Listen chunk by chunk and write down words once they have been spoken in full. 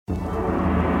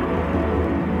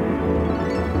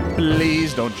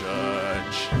Please don't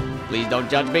judge. Please don't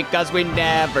judge because we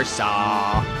never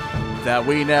saw. That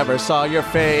we never saw your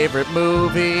favorite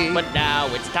movie. But now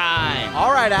it's time.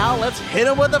 All right, Al, let's hit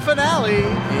him with the finale.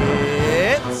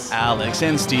 It's Alex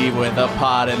and Steve with a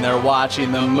pod, and they're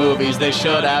watching the movies they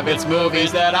should have. It's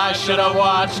movies that I should have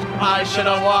watched. I should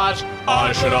have watched.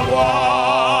 I should have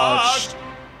watched.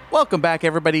 Welcome back,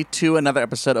 everybody, to another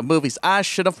episode of Movies I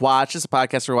Should Have Watched. It's a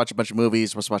podcast where we watch a bunch of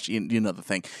movies. We're watching, you know the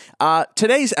thing.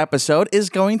 Today's episode is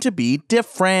going to be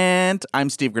different. I'm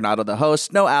Steve Granado, the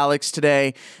host. No Alex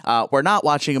today. We're not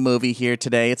watching a movie here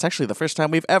today. It's actually the first time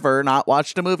we've ever not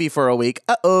watched a movie for a week.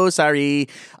 Uh-oh, sorry.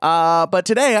 But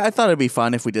today, I thought it'd be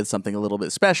fun if we did something a little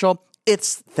bit special.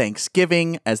 It's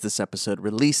Thanksgiving as this episode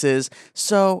releases,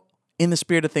 so in the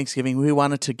spirit of Thanksgiving, we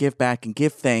wanted to give back and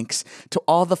give thanks to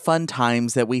all the fun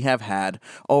times that we have had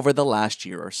over the last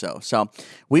year or so. So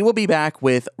we will be back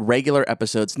with regular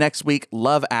episodes next week.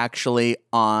 Love Actually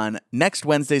on next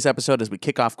Wednesday's episode as we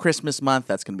kick off Christmas month.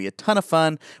 That's going to be a ton of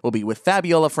fun. We'll be with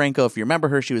Fabiola Franco. If you remember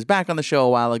her, she was back on the show a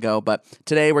while ago. But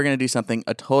today we're going to do something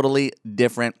totally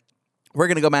different. We're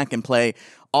going to go back and play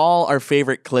all our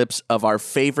favorite clips of our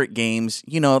favorite games.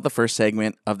 You know, the first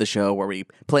segment of the show where we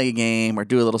play a game or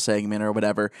do a little segment or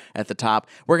whatever at the top.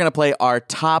 We're going to play our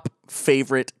top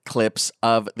favorite clips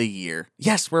of the year.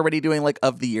 Yes, we're already doing like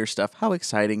of the year stuff. How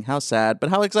exciting, how sad, but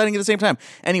how exciting at the same time.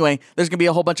 Anyway, there's going to be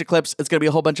a whole bunch of clips. It's going to be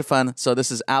a whole bunch of fun. So this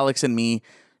is Alex and me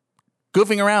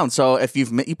goofing around. So if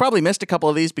you probably missed a couple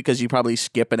of these because you probably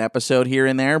skip an episode here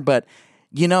and there, but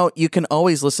you know, you can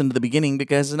always listen to the beginning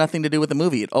because it has nothing to do with the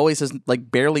movie. It always has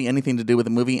like barely anything to do with the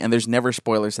movie, and there's never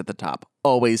spoilers at the top.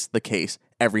 Always the case,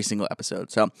 every single episode.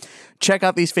 So check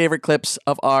out these favorite clips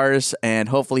of ours and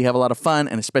hopefully have a lot of fun.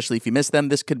 And especially if you miss them,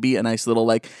 this could be a nice little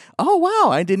like, oh,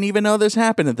 wow, I didn't even know this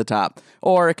happened at the top.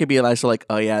 Or it could be a nice like,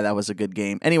 oh, yeah, that was a good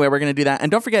game. Anyway, we're going to do that. And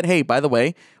don't forget, hey, by the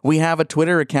way, we have a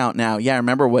Twitter account now. Yeah,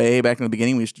 remember way back in the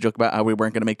beginning, we used to joke about how we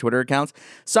weren't going to make Twitter accounts.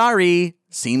 Sorry.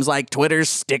 Seems like Twitter's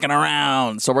sticking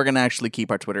around. So we're going to actually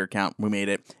keep our Twitter account. We made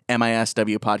it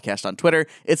MISW Podcast on Twitter.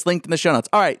 It's linked in the show notes.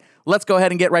 All right, let's go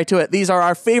ahead and get right to it. These are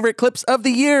our favorite clips of the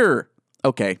year.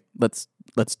 Okay, let's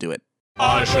do it.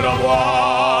 I should have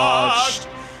watched.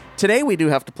 Today we do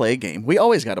have to play a game. We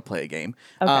always got to play a game.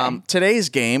 Okay. Today's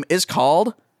game is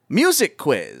called Music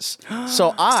Quiz.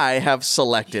 So I have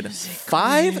selected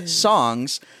 5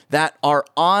 songs that are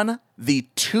on the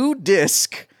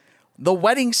 2-disc The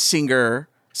Wedding Singer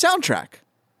soundtrack.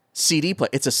 CD play.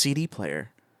 It's a CD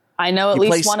player. I know at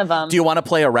least one of them. Do you want to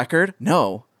play a record?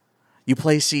 No. You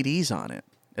play CDs on it.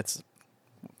 It's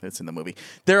in the movie.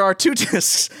 There are 2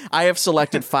 discs. I have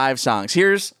selected 5 songs.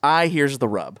 Here's the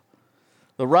rub.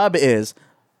 The rub is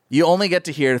you only get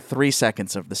to hear 3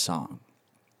 seconds of the song.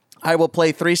 I will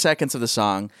play 3 seconds of the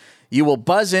song. You will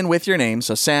buzz in with your name.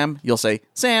 So Sam, you'll say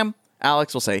Sam.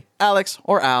 Alex will say Alex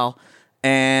or Al.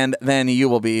 And then you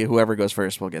will be whoever goes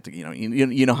first. Will get to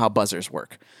you know how buzzers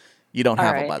work. You don't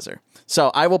have a buzzer, so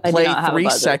I will play 3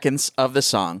 seconds of the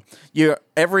song.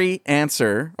 Every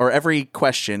answer or every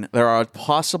question, there are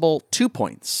possible 2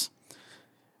 points.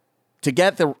 To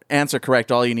get the answer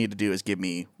correct, all you need to do is give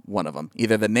me one of them,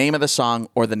 either the name of the song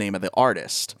or the name of the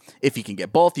artist. If you can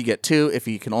get both, you get 2. If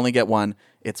you can only get 1,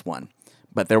 it's 1.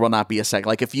 But there will not be a second.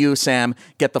 Like if you, Sam,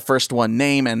 get the first one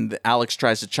name and Alex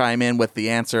tries to chime in with the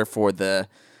answer for the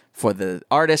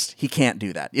artist, he can't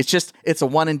do that. It's a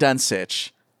one and done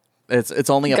sitch. It's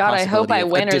only a possibility. God, I hope I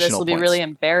win or this will be points. Really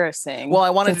embarrassing. Well, I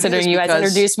wanted considering to do this you guys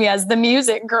introduced me as the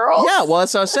music girl. Yeah, well,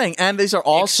 that's what I was saying. And these are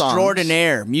all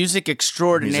extraordinaire. Music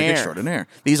extraordinaire. Music extraordinaire.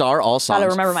 These are all songs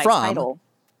Gotta remember my from title.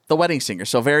 The Wedding Singer.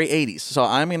 So very 80s. So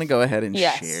I'm going to go ahead and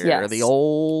share the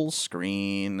old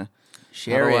screen.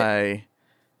 Share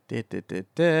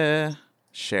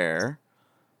share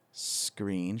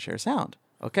screen, share sound.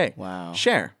 Okay. Wow.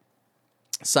 Share.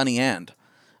 Sunny and.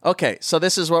 Okay, so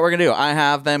this is what we're going to do. I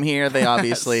have them here. They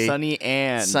obviously... Sunny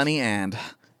and.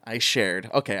 I shared.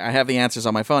 Okay, I have the answers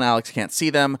on my phone. Alex can't see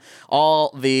them.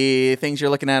 All the things you're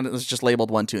looking at is just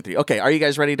labeled 1, 2, and 3. Okay, are you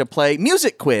guys ready to play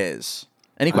Music Quiz?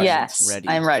 Any questions? Yes, ready.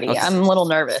 I'm ready. Okay. I'm a little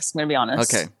nervous, I'm going to be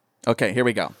honest. Okay, here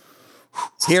we go.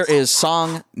 Here is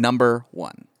song number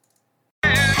 1.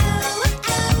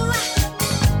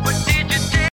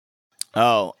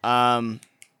 Oh,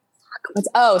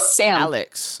 Sam.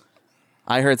 Alex.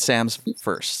 I heard Sam's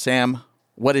first. Sam,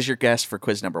 what is your guess for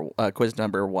quiz number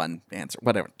 1 answer?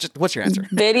 Whatever. Just what's your answer?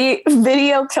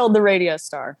 Video Killed the Radio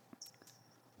Star.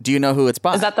 Do you know who it's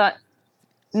by? Is that the?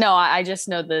 No, I just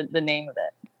know the name of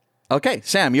it. Okay,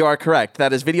 Sam, you are correct.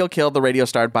 That is Video Killed the Radio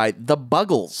Star by The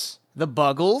Buggles. The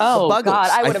Buggles? Oh, Buggles, God.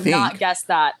 I I would have not think. guessed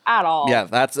that at all. Yeah,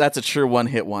 that's a true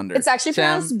one-hit wonder. It's actually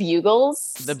Sam? pronounced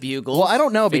Bugles. The Bugles. Well, I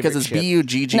don't know because Favorite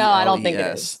it's chip. Buggles. No, I don't think it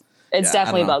is. It's Yeah, I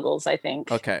definitely don't know. Buggles, I think.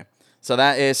 Okay. So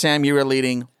that is Sam, you are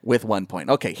leading with 1 point.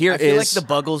 Okay, here I feel like is the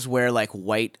Buggles wear like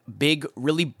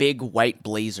really big white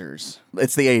blazers.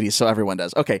 it's the 80s, so everyone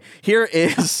does. Okay, here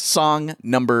is song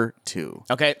number 2.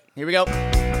 Okay, here we go.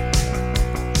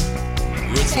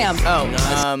 Sam.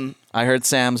 Oh, I heard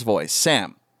Sam's voice.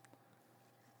 Sam.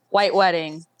 White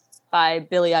Wedding by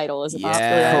Billy Idol. Is it not Yeah.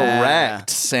 Billy Idol? Correct,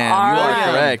 Sam. You are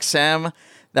Alright. correct. Sam,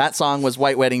 that song was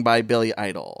White Wedding by Billy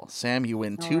Idol. Sam, you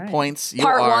win 2 points. You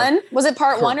Part are, 1? Was it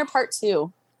part 1 or part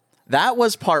 2? That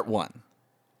was part 1.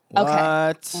 Okay.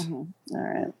 what? All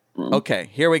right. Okay,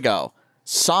 here we go.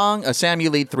 Song, Sam, you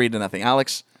lead 3-0.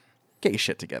 Alex, get your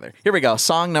shit together. Here we go.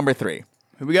 Song number 3.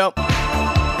 Here we go.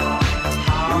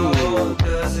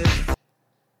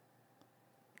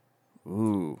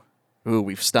 Ooh,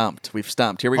 we've stumped.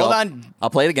 Here we Hold go. on. I'll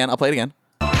play it again.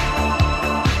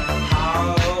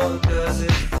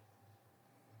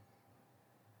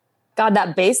 God,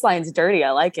 that bass line's dirty.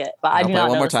 I like it, but I I'll do play it not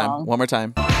one know more the time. song. One more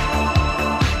time.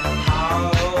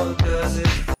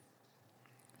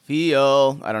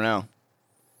 Feel. I don't know.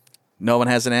 No one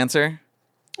has an answer?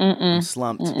 I'm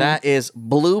slumped. That is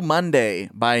Blue Monday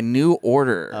by New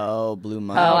Order. Oh, Blue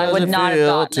Monday. Oh, I would not have feel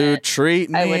gotten to it.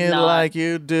 treat I would me not. like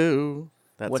you do.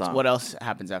 That song. What else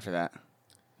happens after that?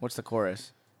 What's the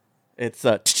chorus? It's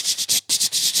Oh.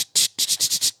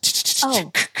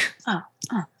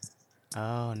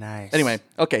 Oh, nice. Anyway,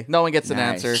 okay. No one gets an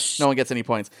Nice. answer. No one gets any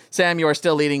points. Sam, you are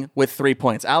still leading with 3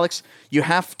 points. Alex, you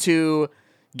have to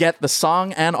get the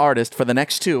song and artist for the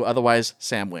next 2. Otherwise,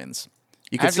 Sam wins.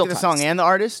 You I can have to still get the tie. song and the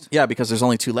artist. Yeah, because there's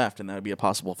only 2 left, and that would be a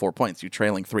possible 4 points. You're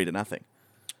trailing 3-0.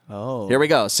 Oh, Here we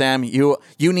go, Sam. You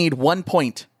need 1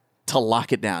 point to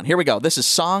lock it down. Here we go. This is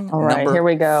song All right, number here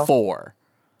we go. 4.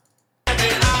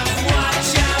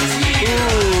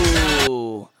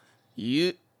 Ooh.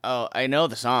 You. Oh, I know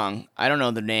the song. I don't know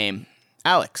the name.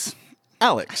 Alex.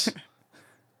 Alex.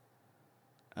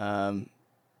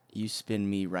 You spin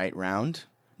me right round.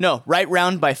 No, right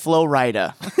round by Flo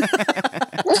Rida.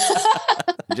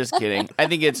 Just kidding. I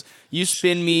think it's you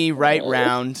spin me right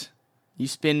round. You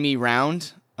spin me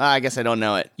round. I guess I don't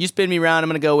know it. You spin me round. I'm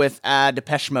gonna go with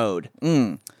Depeche Mode.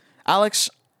 Alex,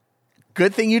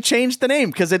 good thing you changed the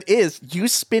name because it is You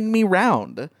Spin Me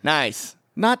Round. Nice.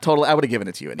 Not totally. I would have given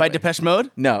it to you anyway. By Depeche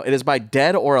Mode. No, it is by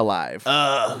Dead or Alive.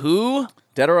 Who?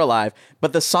 Dead or Alive.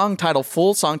 But the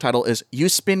full song title is You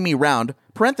Spin Me Round,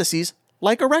 parentheses,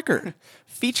 like a record.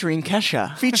 Featuring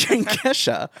Kesha. Featuring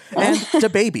Kesha and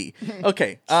DaBaby.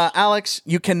 Okay, Alex,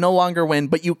 you can no longer win,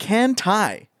 but you can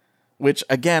tie. Which,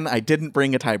 again, I didn't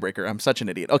bring a tiebreaker. I'm such an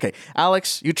idiot. Okay,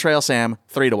 Alex, you trail Sam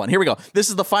 3-1. Here we go. This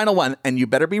is the final one, and you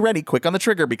better be ready. Quick on the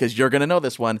trigger because you're going to know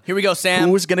this one. Here we go, Sam.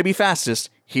 Who's going to be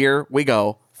fastest? Here we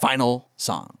go. Final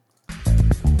song.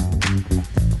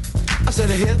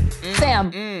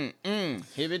 Sam.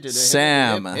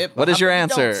 Sam, what is your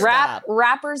answer?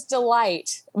 Rapper's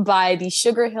Delight by the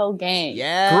Sugar Hill Gang.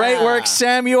 Yeah. Great work,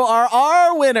 Sam. You are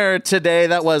our winner today.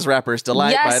 That was Rapper's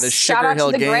Delight Yes, by the shout Sugar out Hill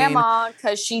to the Gang. grandma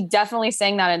because she definitely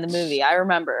sang that in the movie. I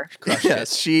remember.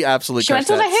 Yes, she absolutely She went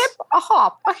crushed to the that. hip, a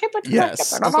hop, a hip, a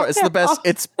Yes, of course. It's the best.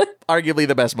 It's arguably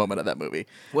the best moment of that movie.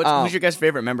 Who's your guys'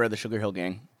 favorite member of the Sugar Hill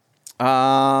Gang? The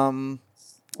I one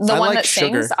like that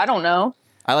Sugar. sings? I don't know.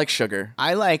 I like Sugar.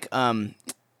 I like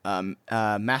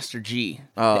Master G.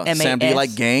 Sam, do you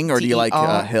like Gang or do you like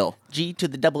Hill? G to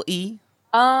the double E.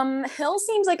 Hill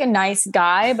seems like a nice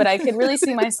guy, but I could really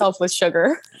see myself with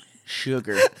Sugar.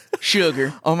 Sugar.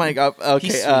 Sugar. Oh my God. Okay.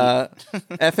 He's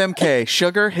FMK,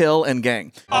 Sugar, Hill, and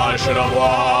Gang. I should have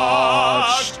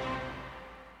watched.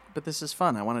 But this is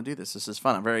fun. I want to do this. This is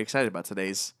fun. I'm very excited about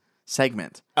today's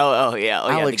segment. Oh yeah.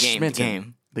 Alex the game. Schmitten, The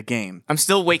game. The game. I'm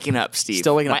still waking up, Steve.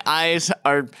 Still waking My up. eyes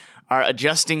are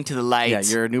adjusting to the light. Yeah,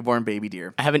 you're a newborn baby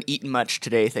deer. I haven't eaten much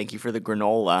today. Thank you for the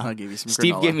granola. I'll give you some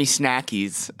Steve granola. gave me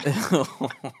snackies.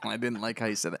 I didn't like how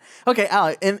you said that. Okay,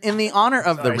 Alex, in the honor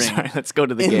of the ring. Sorry, let's go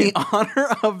to the In game. the honor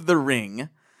of the ring,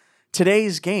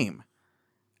 today's game,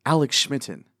 Alex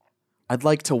Schmitten, I'd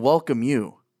like to welcome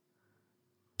you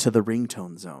to the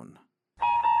ringtone zone.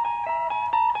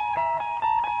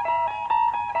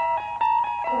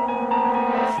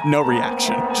 No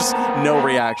reaction. Just no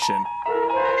reaction.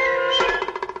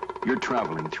 You're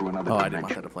traveling through another Oh, I didn't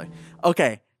want dimension. that to play.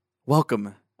 Okay,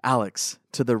 welcome, Alex,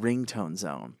 to the ringtone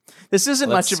zone. This isn't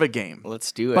much of a game.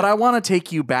 Let's do it. But I want to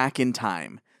take you back in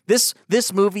time. This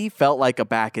movie felt like a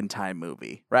back in time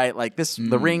movie, right? Like this,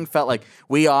 The Ring felt like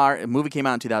a movie came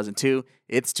out in 2002.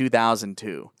 It's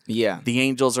 2002. yeah. The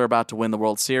Angels are about to win the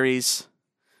World Series.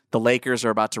 The Lakers are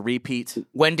about to repeat.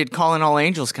 When did Calling All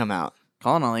Angels come out?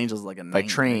 Calling All Angels is like a By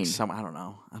train. I don't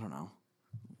know.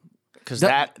 Because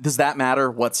Does that matter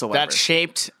whatsoever? that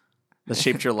shaped. That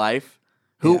shaped your life?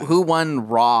 Who won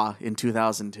Raw in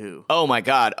 2002? Oh my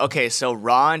God. Okay, so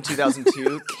Raw in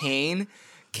 2002, Kane.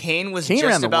 Kane was Kane ran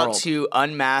just the about world. to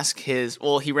unmask his.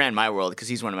 Well, he ran my world because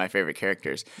he's one of my favorite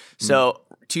characters. So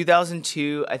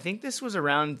 2002, I think this was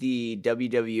around the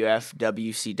WWF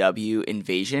WCW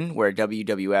invasion where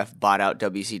WWF bought out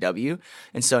WCW,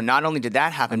 and so not only did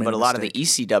that happen, but a lot of the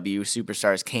ECW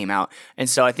superstars came out, and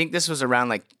so I think this was around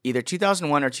like either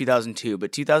 2001 or 2002.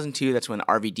 But 2002, that's when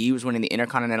RVD was winning the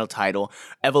Intercontinental title.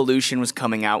 Evolution was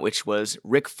coming out, which was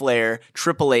Ric Flair,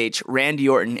 Triple H, Randy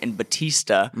Orton, and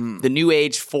Batista, the New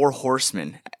Age Four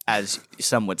Horsemen, as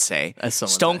some would say.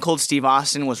 Stone Cold Steve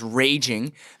Austin was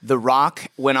raging. The Rock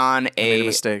went on a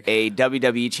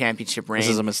WWE championship reign. This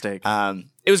is a mistake.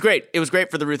 It was great. It was great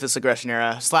for the Ruthless Aggression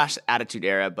era / Attitude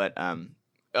era, but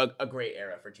a great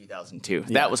era for 2002.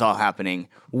 That was all happening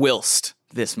whilst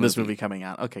this movie coming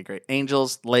out. Okay, great.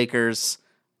 Angels, Lakers,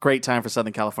 great time for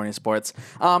Southern California sports.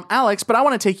 Alex, but I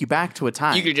want to take you back to a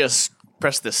time. You could just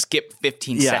press the skip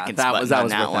 15 seconds that button was on worth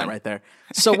that one. that right there.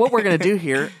 So what we're going to do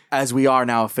here, as we are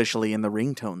now officially in the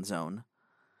ringtone zone,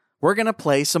 we're going to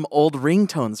play some old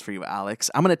ringtones for you, Alex.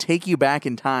 I'm going to take you back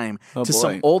in time to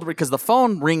some old, because the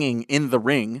phone ringing in The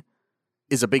Ring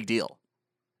is a big deal.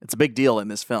 It's a big deal in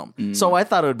this film. So I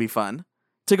thought it would be fun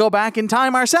to go back in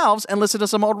time ourselves and listen to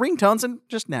some old ringtones and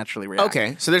just naturally react.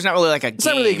 Okay, so there's not really like a game. It's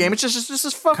not really a game. It's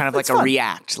just fun. Kind of like a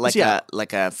react, like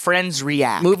a friends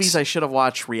react. Movies I should have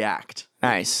watched react.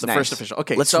 Nice. The first official.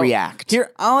 Okay, let's so react.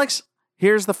 Here, Alex,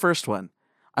 here's the first one.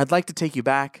 I'd like to take you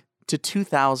back to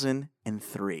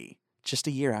 2003, just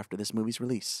a year after this movie's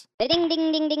release. Yep, you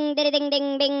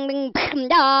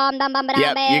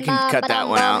can cut that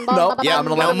one out. Nope, Yeah, I'm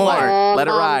going to let no it more. play. Let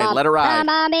it ride. Let it ride.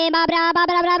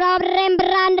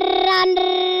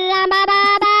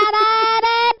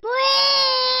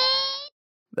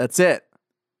 That's it.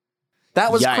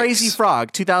 That was Yikes. Crazy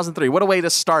Frog, 2003. What a way to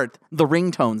start the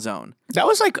ringtone zone. That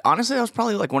was like, honestly, that was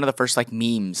probably like one of the first like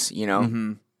memes, you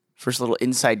know? First little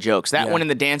inside jokes. That one and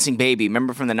the Dancing Baby.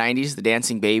 Remember from the 90s, the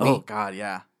Dancing Baby? Oh, God,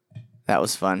 yeah. That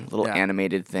was fun. Little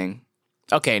animated thing.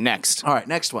 Okay, next. All right,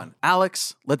 next one.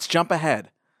 Alex, let's jump ahead.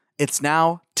 It's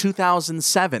now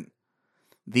 2007.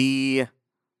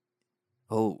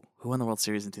 Who won the World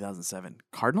Series in 2007?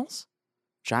 Cardinals?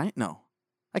 Giant? No.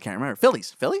 I can't remember.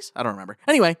 Phillies? I don't remember.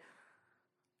 Anyway,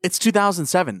 it's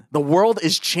 2007. The world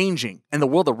is changing, and the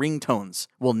world of ringtones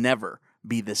will never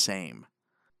be the same.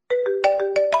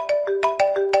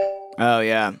 Oh,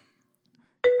 yeah.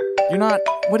 You're not...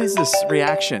 What is this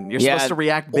reaction? You're supposed to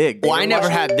react big. Well, I never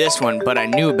had this one, but I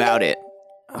knew about it.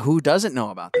 Who doesn't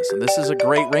know about this? And this is a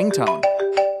great ringtone.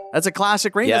 That's a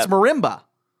classic ringtone. It's marimba.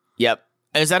 Yep.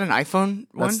 Is that an iPhone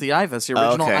one? That's the original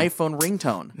iPhone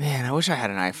ringtone. Man, I wish I had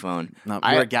an iPhone. No,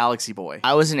 you're a Galaxy boy.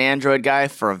 I was an Android guy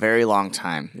for a very long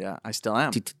time. Yeah, I still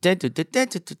am. It's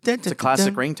It's a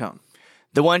classic ringtone.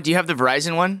 The one, do you have the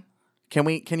Verizon one?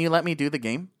 Can you let me do the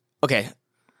game? Okay.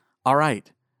 All right.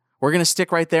 We're going to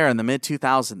stick right there in the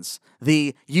mid-2000s.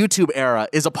 The YouTube era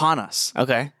is upon us.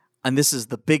 Okay. And this is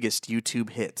the biggest YouTube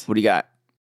hit. What do you got?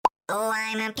 Oh,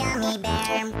 I'm a gummy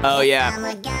bear. Oh, yeah. I'm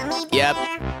a gummy bear. Yep.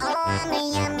 Oh, I'm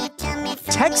a yummy tummy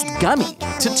for Text GUMMY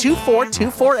to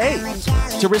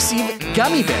 24248 to receive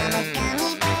Gummy Bear.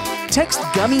 Text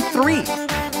GUMMY3.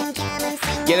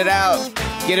 Get it out.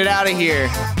 Get it out of here.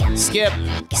 Skip.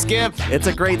 It's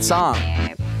a great song.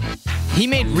 He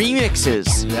made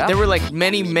remixes. Yeah. There were like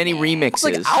many remixes. It's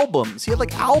like albums. He had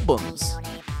like albums.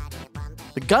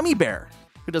 The Gummy Bear.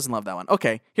 Who doesn't love that one?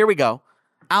 Okay, here we go.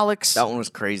 Alex, That one was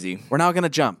crazy. we're now going to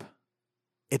jump.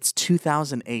 It's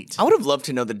 2008. I would have loved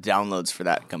to know the downloads for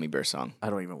that Gummy Bear song. I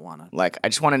don't even want to. Like, I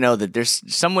just want to know that there's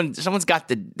someone's got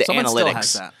the Someone analytics. still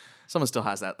has that. Someone still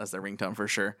has that as their ringtone for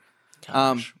sure.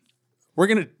 We're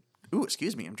going to... Ooh,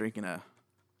 excuse me. I'm drinking a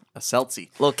Seltzy.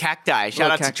 Little cacti.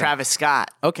 Shout out to Travis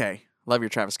Scott. Okay. Love your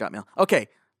Travis Scott meal. Okay.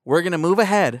 We're going to move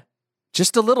ahead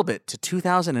just a little bit to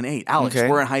 2008. Alex, Okay.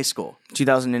 we're in high school.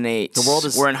 2008. The world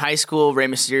is- We're in high school. Rey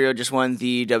Mysterio just won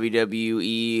the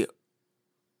WWE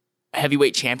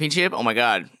Heavyweight Championship. Oh my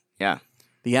God. Yeah.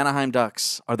 The Anaheim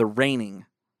Ducks are the reigning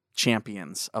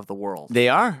champions of the world. They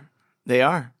are.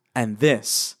 And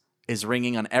this is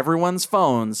ringing on everyone's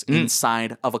phones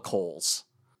inside of a Kohl's.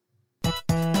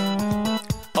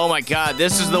 Oh my God.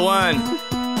 This is the one.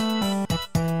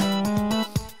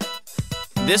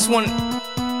 This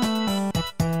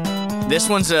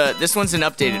one's an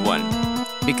updated one,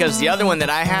 because the other one that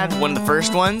I had, one of the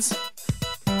first ones,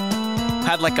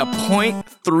 had like a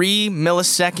 0.3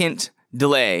 millisecond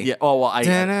delay. Yeah. Oh well, I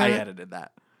Da-na. edited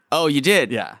that. Oh, you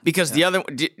did? Yeah. Because the other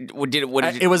what did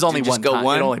It was only did it just one go time.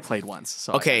 one? It only played once.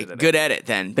 So I Okay, edited good it. edit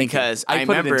then. Thank you. Because I put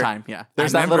remember it in time. Yeah.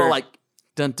 There's I that little remember- like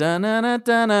dun dun dun dun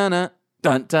dun dun dun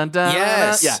dun dun dun.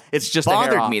 Yes. Yeah. It's just a hair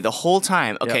bothered off. me the whole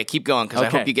time. Okay, Yep. keep going because I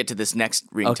Okay. hope you get to this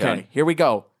next ringtone. Okay. Here we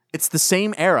go. It's the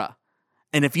same era,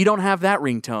 and if you don't have that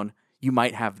ringtone, you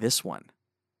might have this one.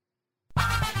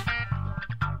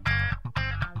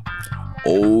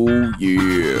 Oh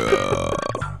yeah.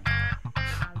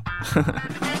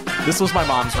 This was my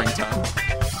mom's ringtone.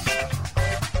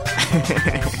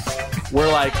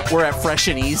 We're at Fresh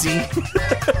and Easy.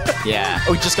 Yeah.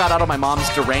 We just got out of my mom's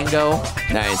Durango.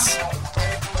 Nice.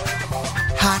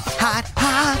 Hot, hot,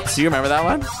 hot. Do you remember that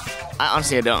one?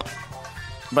 Honestly, I don't.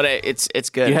 But it's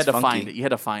good. You It's had to funky. find it. You had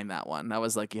to find that one. That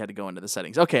was like you had to go into the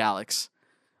settings. Okay, Alex.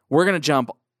 We're going to jump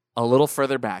a little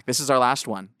further back. This is our last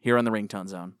one here on the Ringtone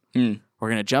Zone. Hmm. We're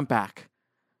going to jump back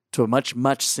to a much,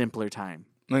 much simpler time.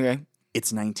 Okay.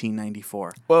 It's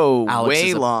 1994. Whoa, Alex way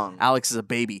is a, long. Alex is a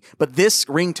baby. But this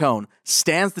ringtone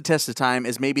stands the test of time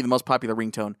as maybe the most popular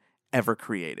ringtone ever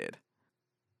created.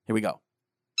 Here we go.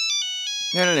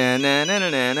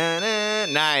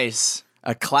 Na-na-na-na-na-na-na-na. Nice.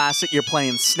 A classic. You're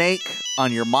playing Snake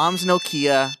on your mom's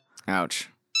Nokia. Ouch.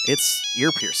 It's ear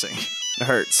piercing. It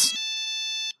hurts.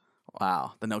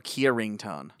 Wow. The Nokia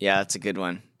ringtone. Yeah, that's a good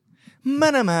one.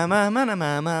 Ma-na-ma-ma,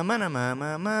 ma-na-ma-ma,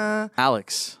 ma-na-ma-ma-ma.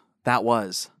 Alex, that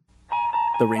was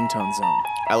the Ringtone Zone.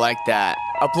 I like that.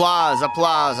 Applause,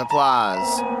 applause,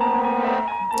 applause.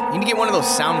 You need to get one of those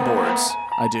soundboards.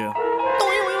 I do.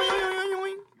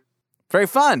 Very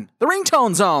fun. The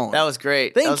Ringtone Zone. That was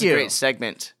great. Thank that was you. a great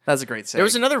segment. That's a great segment. There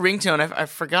was another ringtone. I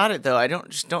forgot it though. I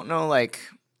don't know. Like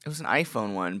it was an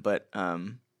iPhone one, but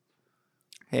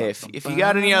hey, if you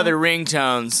got any other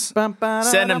ringtones,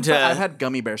 send 'em to- I've had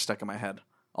Gummy Bear stuck in my head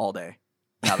all day.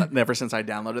 Ever since I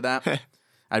downloaded that,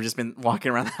 I've just been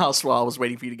walking around the house while I was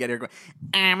waiting for you to get here, going,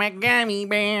 "I'm a gummy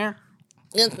bear."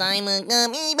 yes, I'm a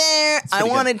gummy bear. I pretty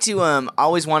wanted to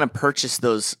always want to purchase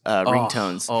those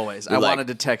ringtones. Always. With, I like, wanted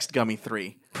to text Gummy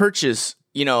 3. purchase.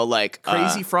 You know, like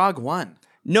Crazy Frog 1.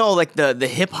 No, like the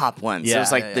hip hop ones. Yeah, It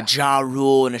was like yeah, the yeah. Ja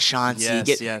Rule and Ashanti.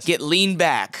 Yes, yes. Get lean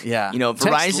back. Yeah. You know,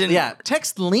 Verizon.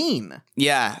 Text lean.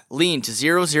 Yeah, lean to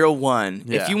 001.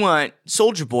 Yeah. If you want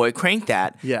Soldier Boy, crank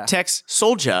that. Yeah. Text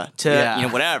Soldier to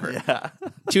Yeah. whatever. Yeah.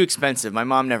 Too expensive. My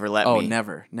mom never let Oh, me.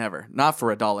 never. Not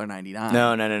for $1.99.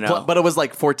 No. But it was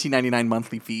like $14.99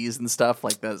 monthly fees and stuff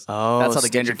like this. Oh, that's how they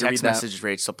get you standard to read text that. message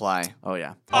rate supply. Oh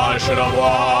yeah. I should have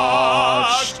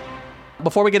watched.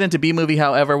 Before we get into B-Movie,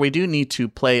 however, we do need to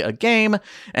play a game,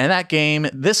 and that game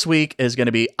this week is going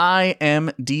to be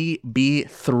IMDb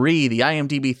 3. The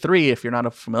IMDb 3, if you're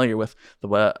not familiar with the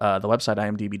website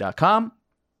imdb.com,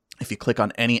 if you click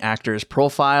on any actor's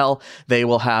profile, they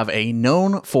will have a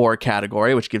known for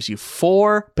category, which gives you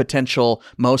 4 potential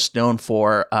most known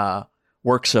for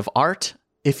works of art,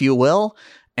 if you will.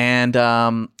 And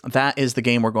that is the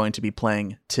game we're going to be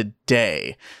playing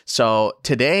today. So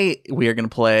today we are going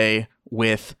to play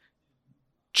with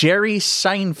Jerry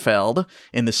Seinfeld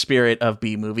in the spirit of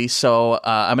B-Movie. So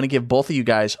I'm going to give both of you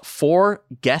guys 4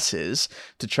 guesses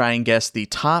to try and guess the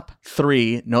top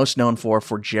 3 most known for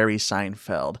Jerry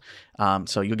Seinfeld.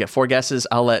 So you'll get 4 guesses.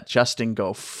 I'll let Justin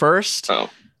go first. Oh,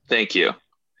 thank you.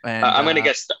 And, I'm going to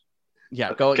guess.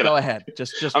 Yeah, go ahead.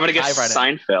 Just I'm going to guess dive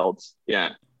right in. Seinfeld.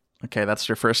 Yeah. Okay, that's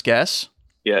your first guess.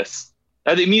 Yes.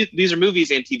 These are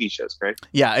movies and TV shows, correct?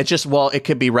 Yeah, it's just, it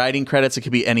could be writing credits, it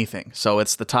could be anything. So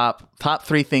it's the top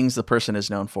 3 things the person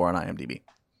is known for on IMDb.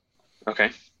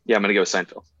 Okay. Yeah, I'm going to go with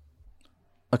Seinfeld.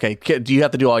 Okay, do you have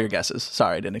to do all your guesses?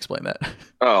 Sorry, I didn't explain that.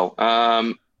 Oh,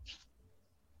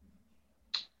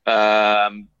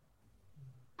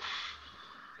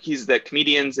 he's the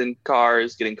comedians in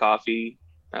cars getting coffee.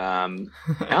 I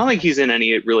don't think he's in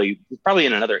any he's probably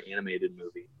in another animated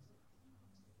movie.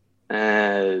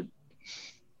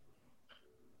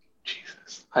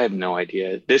 Jesus, I have no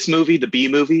idea. This movie, the B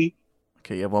movie.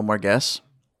 Okay, you have one more guess?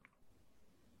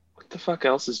 What the fuck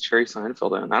else is Jerry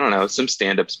Seinfeld in? I don't know. Some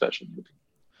stand-up special movie.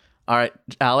 All right,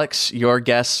 Alex, your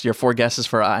 4 guesses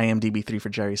for IMDb 3 for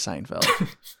Jerry Seinfeld.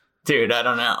 Dude, I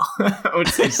don't know. I would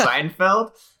say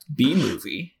Seinfeld, B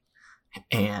movie,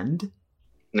 and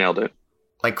Nailed it.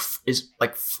 is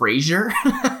Frasier.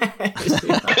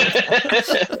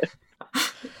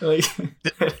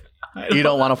 You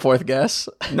don't want a 4th guess?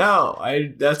 No,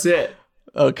 that's it.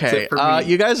 Okay, That's it for me.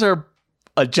 you guys are...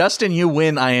 Justin, you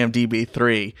win IMDb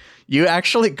 3. You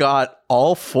actually got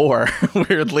all 4,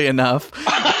 weirdly enough.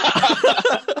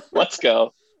 Let's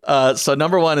go. So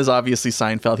number 1 is obviously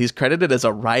Seinfeld. He's credited as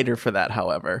a writer for that,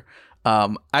 however.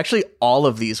 Actually, all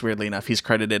of these, weirdly enough, he's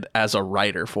credited as a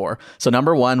writer for. So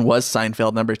number 1 was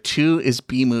Seinfeld. Number 2 is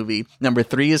B-Movie. Number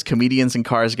 3 is Comedians in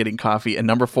Cars Getting Coffee. And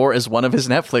number 4 is one of his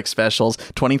Netflix specials,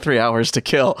 23 Hours to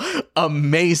Kill.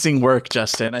 Amazing work,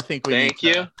 Justin. I think we Thank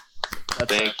you.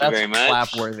 Thank you very much.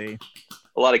 Clap-worthy.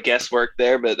 A lot of guesswork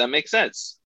there, but that makes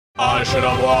sense. I should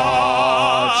have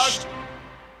watched.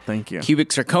 Thank you. Cubic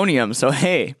zirconium. So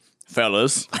hey,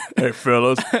 fellas. Hey,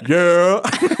 fellas. Yeah.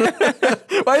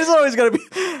 Why is it always got to be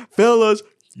fellas?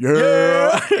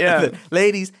 Yeah. Yeah.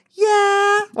 Ladies.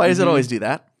 Yeah. Why does it always do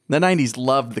that? The 90s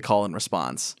loved the call and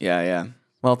response. Yeah.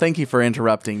 Well, thank you for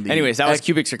interrupting the... Anyways, that was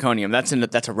cubic zirconium.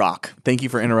 That's a rock. Thank you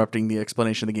for interrupting the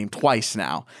explanation of the game twice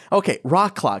now. Okay,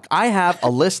 rock clock. I have a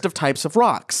list of types of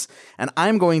rocks, and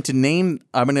I'm going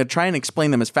to try and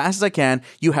explain them as fast as I can.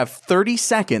 You have 30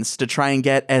 seconds to try and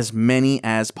get as many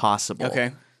as possible.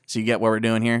 Okay. So you get what we're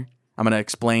doing here? I'm going to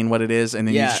explain what it is, and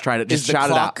then you just try to just shout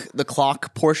it out. The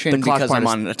clock portion The clock because part I'm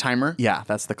is- on a timer? Yeah,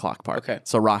 that's the clock part. Okay.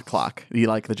 So rock clock. Do you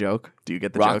like the joke? Do you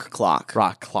get the Rock joke? clock.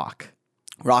 Rock clock.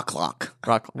 Rock clock.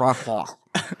 Rock clock.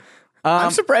 I'm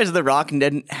surprised The Rock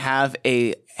didn't have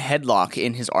a headlock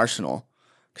in his arsenal.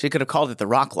 Because he could have called it the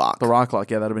rock lock. The rock clock.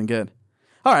 Yeah, that would have been good.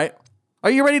 All right. Are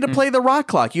you ready to play the rock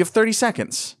clock? You have 30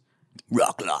 seconds.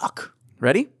 rock lock.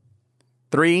 Ready?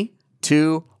 3,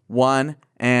 2, 1,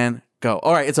 and go.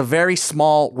 All right, it's a very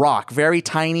small rock, very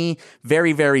tiny,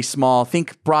 very, very small.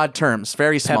 Think broad terms,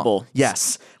 very small. Pebble.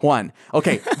 Yes. 1.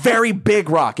 Okay, very big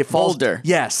rock. It falls. Boulder.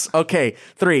 Yes. Okay.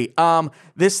 3.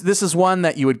 This is one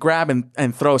that you would grab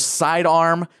and throw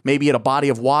sidearm, maybe at a body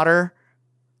of water,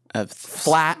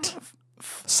 flat,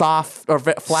 soft, or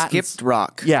flat. Skipped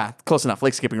rock. Yeah, close enough.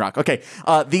 Like skipping rock. Okay.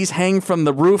 These hang from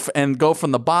the roof and go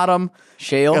from the bottom.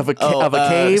 Shale Of a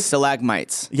cave.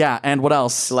 Stalagmites. Yeah, and what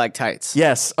else? Stalactites.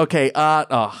 Yes. Okay.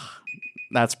 That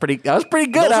was pretty good.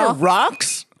 Those Al. are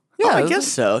rocks? Yeah, Oh, I those guess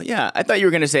so. Yeah. I thought you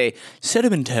were going to say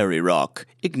sedimentary rock,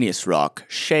 igneous rock,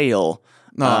 shale,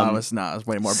 No, it was not. It was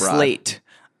way more broad. slate.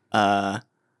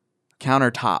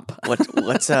 Countertop.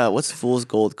 What's fool's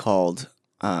gold called?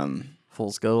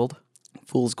 Fool's gold.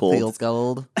 Fool's gold. Fool's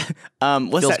gold. What's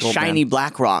Feels that gold, shiny man.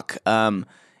 black rock?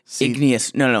 See-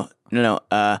 Igneous. No. Your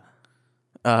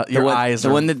eyes the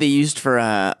are. one that they used for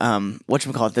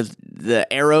whatchamacallit,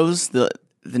 the arrows, the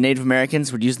Native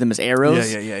Americans would use them as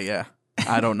arrows. Yeah.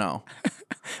 I don't know.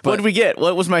 What did we get?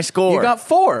 What was my score? You got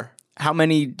 4. How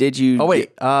many did you Oh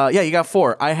wait. Yeah, you got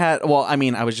 4.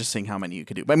 I was just saying how many you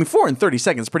could do. But I mean, 4 in 30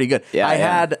 seconds is pretty good. Yeah, I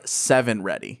yeah. had 7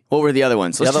 ready. What were the other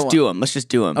ones? Let's other just one- do them. Let's just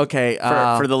do them. Okay.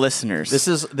 For the listeners. This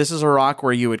is a rock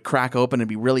where you would crack open and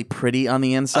be really pretty on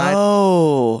the inside.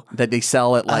 Oh. That they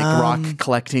sell at like rock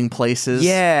collecting places.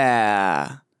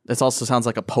 Yeah. This also sounds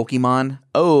like a Pokemon.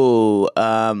 Oh.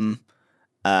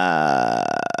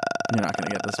 You're not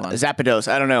gonna get this one. Zapdos.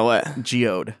 I don't know what.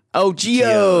 Geode. Oh,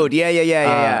 Geode.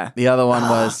 Yeah. The other one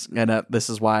was, and this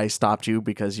is why I stopped you,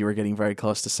 because you were getting very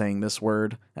close to saying this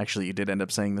word. Actually, you did end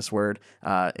up saying this word.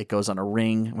 It goes on a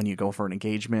ring when you go for an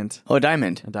engagement. Oh,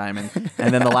 diamond. A diamond.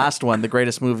 And then the last one, the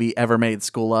greatest movie ever made,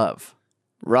 School of.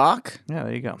 Rock. Yeah,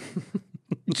 there you go.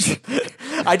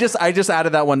 I just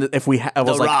added that one. If we, I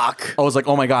was The like, Rock. I was like,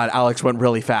 oh my god, Alex went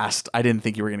really fast. I didn't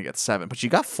think you were gonna get 7, but you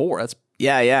got 4. That's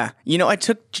Yeah. You know, I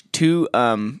took 2.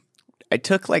 I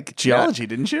took like geology,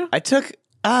 didn't you? I took.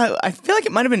 I feel like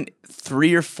it might have been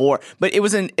 3 or 4, but it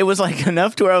was like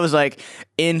enough to where I was like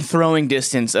in throwing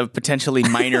distance of potentially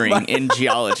minoring in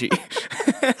geology.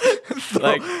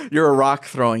 Like, You're a rock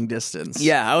throwing distance.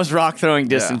 yeah, I was rock throwing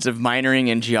distance of minoring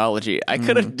in geology. I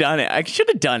could have done it. I should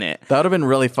have done it. That would have been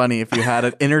really funny if you had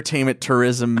an entertainment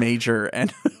tourism major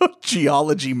and a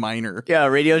geology minor. Yeah,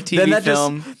 radio, TV, Then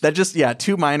film.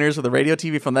 2 minors with a radio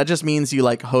TV film. That just means you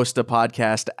like host a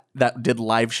podcast that did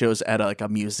live shows at like a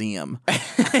museum.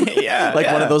 Yeah, Like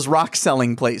one of those rock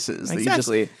selling places. That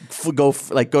Exactly. you just go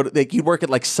to like you work at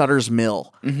like Sutter's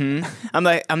Mill. I'm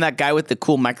that guy with the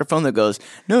cool microphone that goes,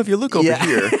 no, if you look over Yeah.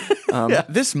 here,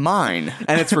 this mine.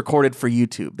 And it's recorded for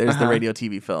YouTube. There's the radio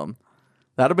TV film.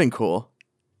 That'd have been cool.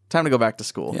 Time to go back to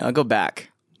school. Yeah, I'll go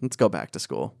back. Let's go back to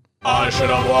school. I should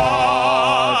have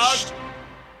watched.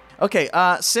 Okay,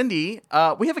 Cindy,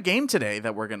 we have a game today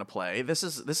that we're gonna play. This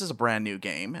is a brand new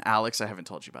game. Alex, I haven't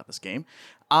told you about this game.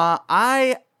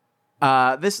 Here's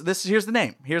the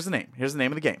name. Here's the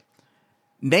name of the game.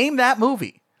 Name that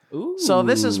movie. Ooh. So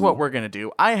this is what we're going to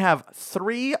do. I have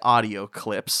 3 audio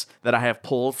clips that I have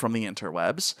pulled from the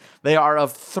interwebs. They are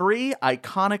of 3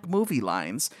 iconic movie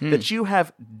lines that you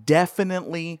have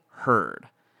definitely heard.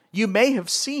 You may have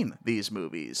seen these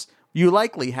movies. You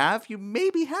likely have. You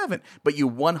maybe haven't. But you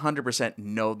 100%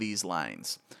 know these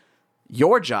lines.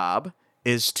 Your job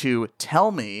is to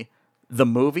tell me the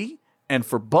movie And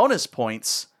for bonus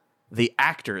points, the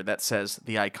actor that says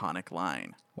the iconic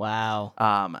line. Wow.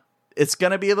 It's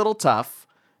going to be a little tough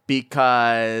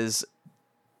because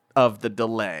of the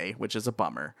delay, which is a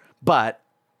bummer. But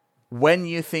when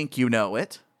you think you know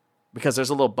it, because there's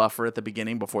a little buffer at the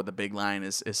beginning before the big line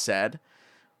is said,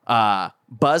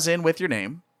 buzz in with your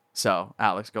name. So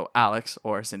Alex, go Alex,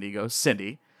 or Cindy goes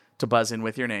Cindy to buzz in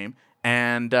with your name,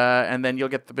 and then you'll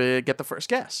get the first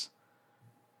guess.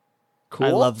 Cool.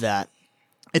 I love that.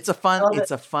 It's a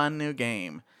fun new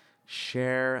game.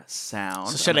 Share sound.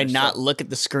 So should I not look at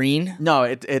the screen? No,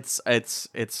 it's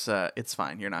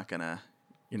fine. You're not gonna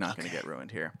get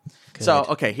ruined here. Good. So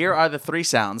okay, here are the 3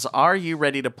 sounds. Are you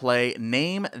ready to play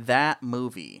Name That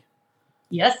Movie?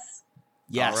 Yes.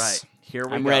 Yes. All right. Here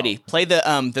we I'm go. ready. Play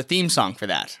the theme song for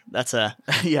that. That's a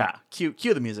Yeah. Cue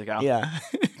the music out. yeah.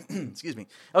 Excuse me.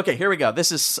 Okay, here we go.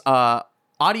 This is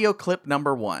audio clip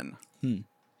number 1.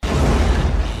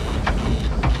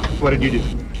 What did you do?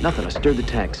 Nothing. I stirred the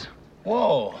tanks.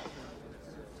 Whoa.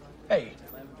 Hey.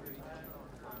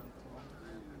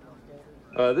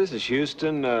 This is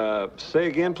Houston. Say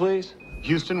again, please.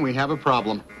 Houston, we have a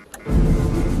problem.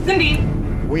 Cindy.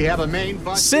 We have a main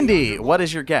bus. Cindy, what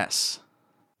is your guess?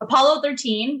 Apollo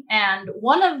 13, and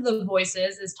one of the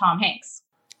voices is Tom Hanks.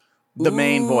 The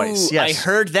main voice. Yes. I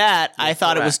heard that. I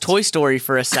thought it was correct. Toy Story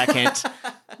for a second,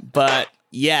 but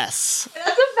yes.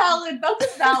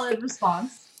 That's a valid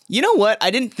response. You know what?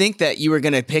 I didn't think that you were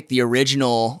going to pick the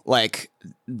original, like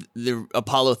the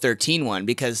Apollo 13 one,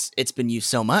 because it's been used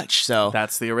so much. So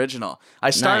That's the original.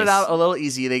 I started Nice. out a little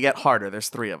easy. They get harder. There's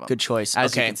 3 of them. good choice.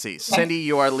 As you Okay, can see. Cindy,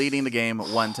 you are leading the game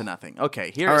 1-0.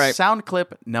 Okay, here's All right. sound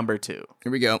clip number 2.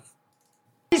 here we go.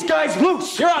 These guys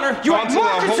loose. Your Honor, you had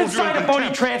markers inside a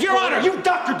phony transport. Your Honor, you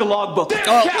doctored the logbook.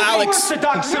 Oh, Alex.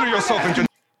 Consider yourself in.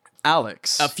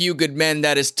 Alex. A Few Good Men.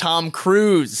 That is Tom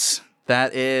Cruise.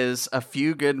 That is A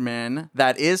Few Good Men.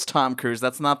 That is Tom Cruise.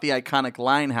 That's not the iconic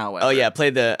line, however. Oh yeah, play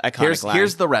the iconic line.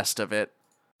 Here's the rest of it.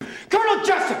 Colonel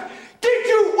Jessup, did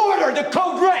you order the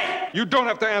code red? You don't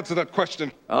have to answer that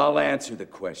question. I'll answer the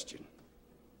question.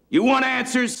 You want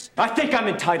answers? I think I'm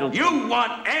entitled. You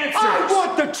want answers? I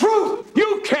want the truth.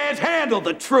 You can't handle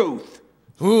the truth.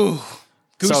 Ooh.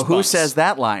 So who Goosebumps. says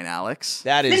that line, Alex?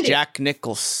 That is Cindy. Jack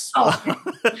Nichols.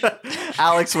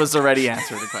 Alex was already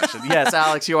answering the question. Yes,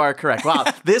 Alex, you are correct. Wow,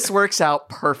 this works out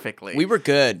perfectly. We were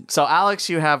good. So, Alex,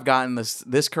 you have gotten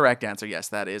this correct answer. Yes,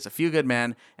 that is A Few Good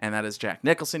Men, and that is Jack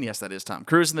Nicholson. Yes, that is Tom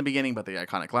Cruise in the beginning, but the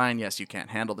iconic line, yes, you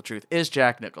can't handle the truth, is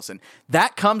Jack Nicholson.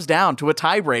 That comes down to a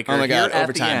tiebreaker Oh my God, here at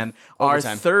overtime. the end.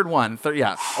 Overtime. Our third one.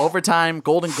 Overtime,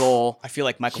 golden goal. I feel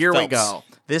like Michael Here Phelps. we go.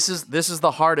 This is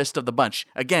the hardest of the bunch.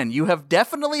 Again, you have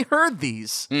definitely heard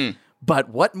these, but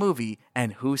what movie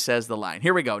and who says the line?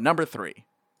 Here we go. Number 3.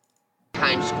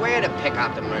 Times Square to pick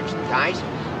out the merchandise.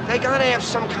 They gotta have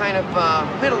some kind of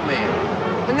middleman.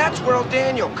 And that's where old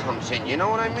Daniel comes in, you know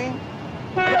what I mean?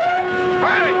 Hey!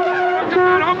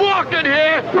 I'm walking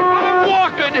here! I'm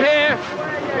walking here!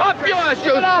 Up yours,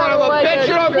 you son of a bitch!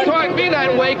 You don't talk to me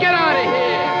that way! Get out of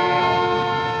here!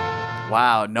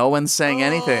 Wow, no one's saying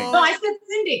anything. No, I said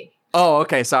Cindy. Oh,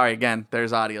 okay. Sorry. Again,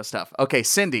 there's audio stuff. Okay,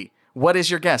 Cindy, what is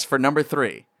your guess for number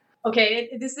 3? Okay,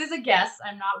 this is a guess.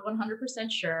 I'm not 100%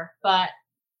 sure, but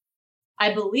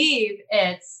I believe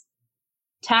it's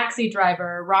Taxi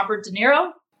Driver Robert De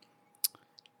Niro.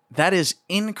 That is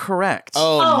incorrect.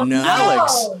 Oh,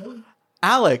 no.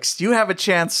 Alex, you have a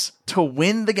chance to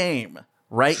win the game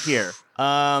right here.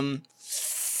 I'm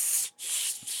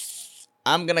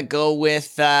gonna go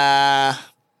with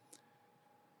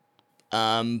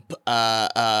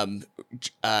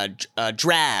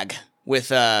Drag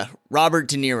with Robert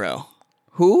De Niro.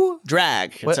 Who?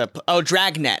 Drag.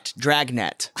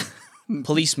 Dragnet.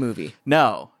 Police movie.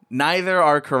 No, neither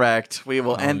are correct. We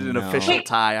will end in an official Wait,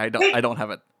 tie. I don't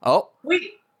have it. Oh, Wait,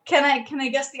 can I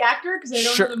guess the actor because I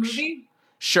don't Sure. know the movie?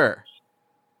 sure.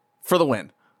 For the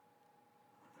win.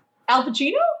 Al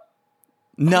Pacino?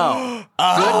 No.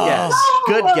 Good guess.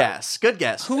 Good guess. Good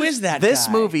guess. Who is that This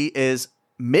guy? movie is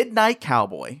Midnight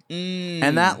Cowboy,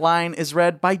 and that line is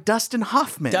read by Dustin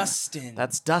Hoffman. Dustin.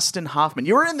 That's Dustin Hoffman.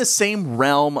 You were in the same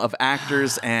realm of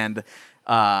actors and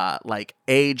like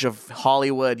age of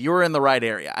Hollywood. You were in the right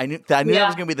area. I knew that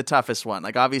was gonna be the toughest one.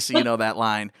 Like obviously you know that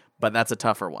line, but that's a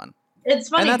tougher one. It's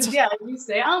funny And that's- because we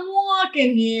say I'm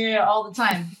walking here all the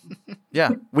time.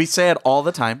 Yeah, we say it all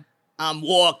the time. I'm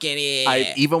walking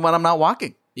here. Even when I'm not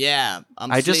walking. Yeah,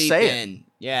 I just say it. sleeping.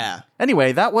 Yeah.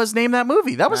 Anyway, that was Name That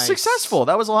Movie. That was Nice. successful.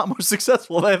 That was a lot more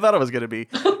successful than I thought it was going to be.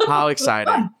 How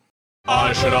exciting.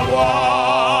 I should have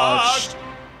watched.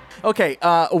 Okay,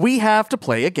 we have to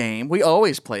play a game. We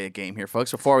always play a game here,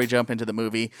 folks, before we jump into the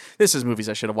movie. This is Movies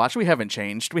I Should Have Watched. We haven't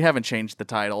changed. We haven't changed the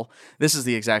title. This is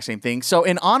the exact same thing. So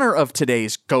in honor of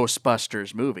today's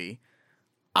Ghostbusters movie,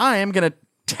 I am going to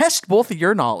test both of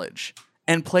your knowledge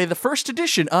and play the first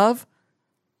edition of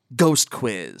Ghost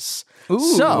Quiz.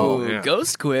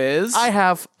 Ghost Quiz. I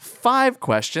have 5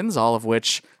 questions, all of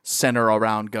which center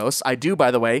around ghosts. I do,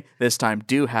 by the way, this time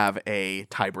do have a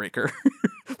tiebreaker.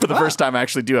 For the first time, I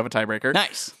actually do have a tiebreaker.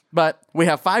 Nice. But we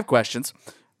have 5 questions,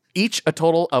 each a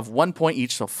total of 1 point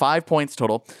each, so 5 points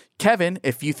total. Kevin,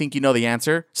 if you think you know the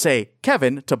answer, say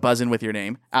Kevin to buzz in with your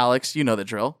name. Alex, you know the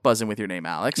drill. Buzz in with your name,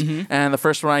 Alex. And the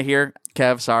first one I hear,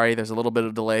 Kev, sorry, there's a little bit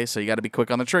of delay, so you got to be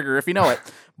quick on the trigger if you know it.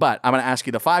 But I'm going to ask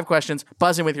you the 5 questions,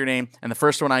 buzz in with your name, and the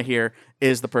first one I hear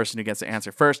is the person who gets the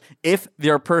answer first. If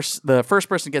the first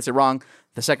person gets it wrong,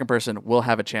 the second person will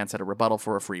have a chance at a rebuttal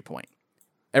for a free point.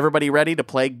 Everybody ready to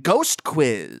play Ghost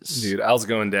Quiz? Dude, Al's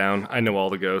going down. I know all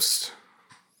the ghosts.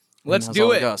 Let's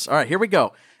do it. All right, here we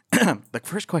go. The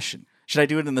first question. Should I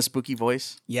do it in the spooky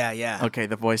voice? Yeah. Okay,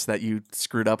 the voice that you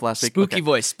screwed up last week. Spooky Okay.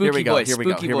 voice. Here we go. Voice. Here we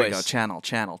go. Spooky Here we voice. go.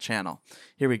 Channel.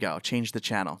 Here we go. Change the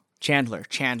channel. Chandler.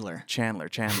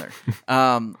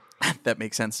 That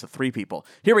makes sense to 3 people.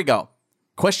 Here we go.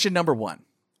 Question number 1.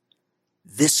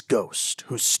 This ghost,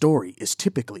 whose story is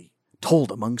typically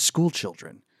told among school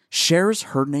children, shares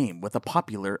her name with a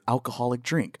popular alcoholic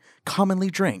drink, commonly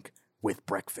drank with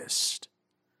breakfast.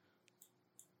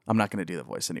 I'm not going to do the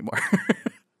voice anymore.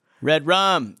 Red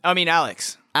rum.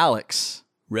 Alex.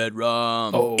 Red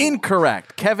rum. Oh.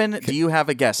 Incorrect. Kevin, do you have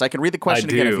a guess? I can read the question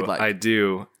again if you'd like. I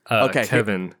do. Okay,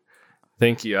 Kevin,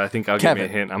 thank you. I think I'll give you a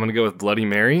hint. I'm going to go with Bloody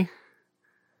Mary.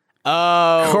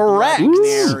 Oh, correct. Bloody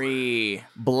Mary.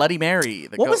 Bloody Mary.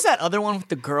 What was that other one with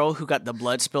the girl who got the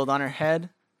blood spilled on her head?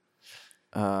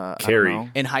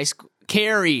 Carrie. In high school.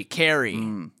 Carrie.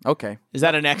 Okay. Is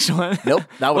that a next one? Nope.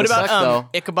 That What would about suck, though.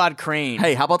 Ichabod Crane?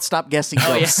 Hey, how about stop guessing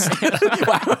ghosts?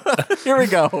 Yeah. Here we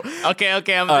go. Okay.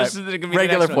 This is gonna be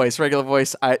regular the next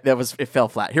voice. It fell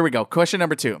flat. Here we go. Question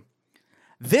number 2.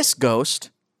 This ghost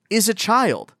is a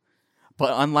child,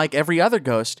 but unlike every other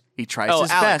ghost, he tries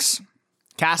his Alex. best.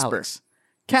 Casper.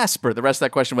 Casper. The rest of that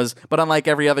question was, but unlike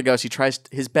every other ghost, he tries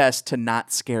his best to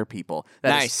not scare people.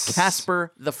 That is Nice.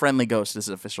 Casper the Friendly Ghost is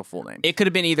his official full name. It could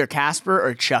have been either Casper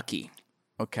or Chucky.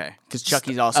 Okay. Because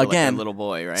Chucky's also Again, like a little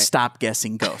boy, right? Stop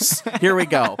guessing ghosts. Here we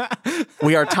go.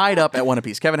 We are tied up at 1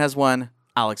 apiece. Kevin has 1.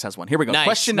 Alex has 1. Here we go. Nice,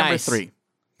 Question number nice. 3.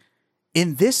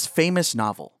 In this famous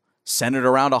novel, centered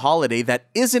around a holiday that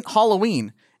isn't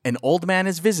Halloween, an old man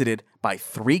is visited by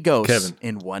 3 ghosts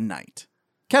in one night.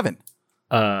 Kevin.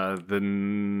 The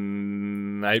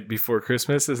Night Before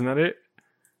Christmas, isn't that it?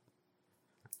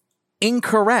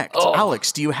 Incorrect.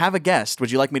 Alex, do you have a guess?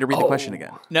 Would you like me to read the question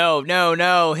again?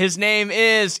 No. His name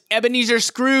is Ebenezer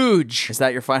Scrooge. Is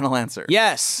that your final answer?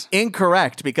 Yes.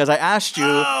 Incorrect, because I asked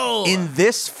you in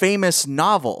this famous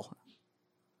novel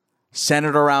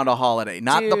centered around a holiday,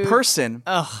 not the person.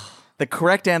 The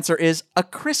correct answer is A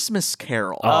Christmas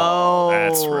Carol. Oh,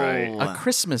 that's right. A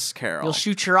Christmas Carol. You'll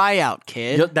shoot your eye out,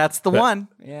 kid. That's the one.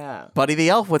 Yeah. Buddy the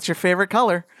Elf, what's your favorite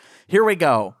color? Here we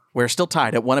go. We're still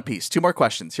tied at 1 apiece. 2 more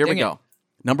questions. Here we go.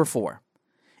 Number 4.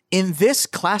 In this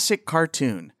classic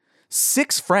cartoon,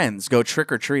 6 friends go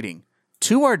trick-or-treating.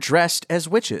 2 are dressed as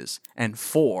witches and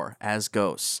 4 as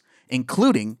ghosts,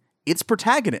 including its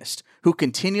protagonist, who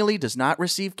continually does not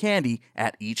receive candy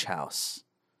at each house.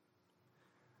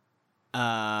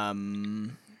 I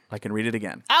can read it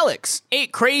again. Alex,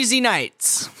 8 Crazy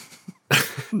Nights.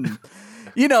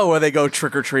 You know where they go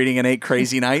trick-or-treating in 8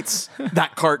 Crazy Nights?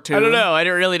 That cartoon. I don't know. I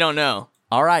really don't know.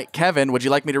 All right, Kevin, would you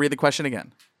like me to read the question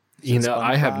again?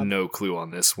 I have no clue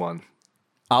on this one.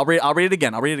 I'll read it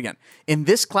again. In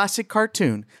this classic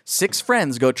cartoon, 6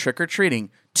 friends go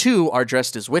trick-or-treating. 2 are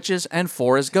dressed as witches and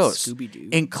 4 as ghosts, Scooby-Doo.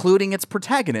 including its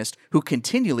protagonist, who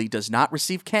continually does not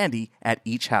receive candy at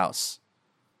each house.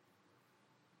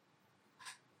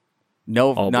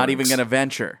 No, All not blanks. even going to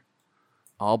venture.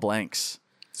 All blanks.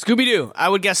 Scooby-Doo. I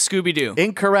would guess Scooby-Doo.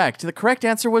 Incorrect. The correct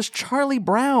answer was Charlie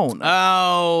Brown.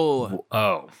 Oh.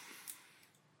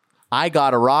 I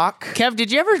Got a Rock. Kev,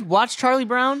 did you ever watch Charlie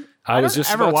Brown? I was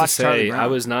just about to say, Brown. I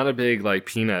was not a big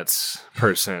Peanuts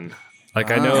person.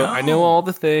 I know all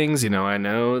the things. I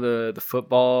know the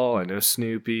football. I know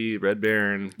Snoopy, Red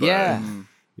Baron. But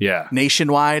yeah.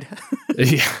 Nationwide.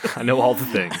 Yeah, I know all the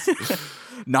things.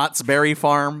 Knott's Berry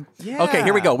Farm. Yeah. Okay,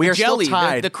 here we go. We are Jelly, still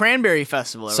tied. the Cranberry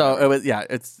Festival. So it was,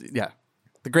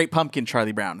 The Great Pumpkin,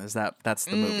 Charlie Brown. That's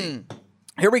the movie.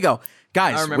 Here we go.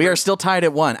 Guys, we are still tied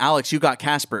at 1. Alex, you got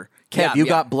Casper. Kev, you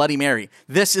got Bloody Mary.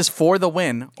 This is for the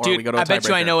win, or Dude, we go to a I bet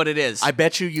you I tiebreaker. know what it is. I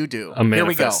bet you do. I'm Here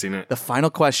we go. manifesting it. The final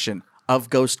question of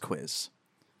Ghost Quiz.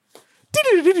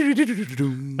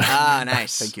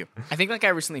 Nice. Thank you. I think that guy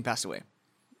recently passed away.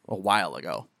 A while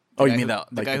ago. Oh, you mean the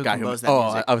guy who composed that Oh,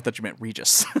 music. I thought you meant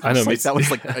Regis. I know, that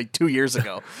was like 2 years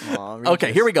ago. Aw, Okay,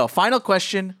 Regis. here we go. Final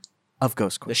question of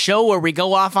Ghost The Quiz. show where we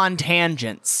go off on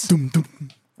tangents.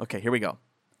 Okay, here we go.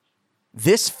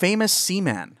 This famous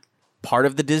seaman, part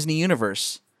of the Disney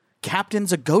universe,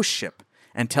 captains a ghost ship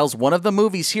and tells one of the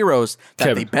movie's heroes that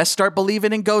Kevin. they best start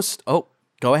believing in ghosts. Oh,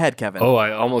 go ahead, Kevin. Oh,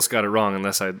 I almost got it wrong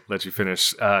unless I let you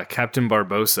finish. Captain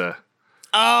Barbosa.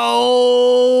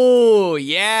 Oh,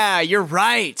 yeah, you're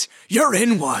right. You're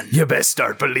in one. You best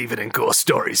start believing in ghost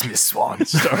stories, Miss Swan.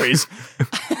 Stories.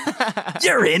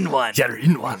 You're in one. You're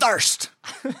in one. Thirst.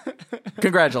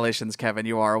 Congratulations, Kevin.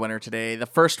 You are a winner today. The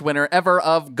first winner ever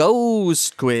of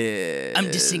Ghost Quiz. I'm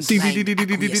disinclined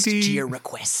acquiesced to your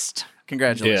request.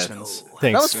 Congratulations. Yeah.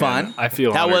 Thanks. That was fun. Man. I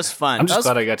feel That honored. was fun. I'm just That was-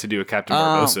 glad I got to do a Captain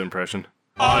Barbosa impression.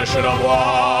 I should have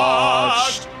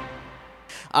watched.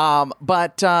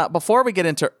 But before we get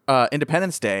into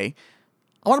Independence Day,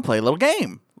 I want to play a little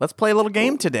game. Let's play a little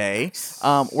game today.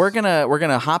 We're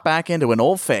gonna hop back into an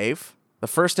old fave, the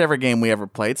first ever game we ever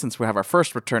played since we have our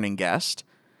first returning guest,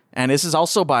 and this is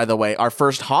also, by the way, our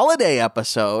first holiday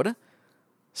episode.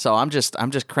 So I'm just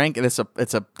cranking. It's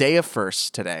a day of firsts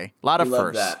today. A lot of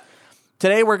Love firsts. that.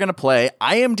 Today we're gonna play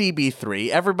IMDb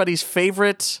 3, everybody's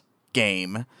favorite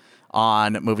game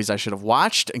on movies I should have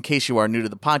watched. In case you are new to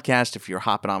the podcast, if you're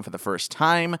hopping on for the first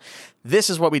time, this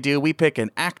is what we do. We pick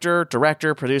an actor,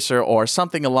 director, producer, or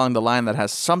something along the line that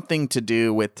has something to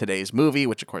do with today's movie,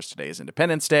 which of course today is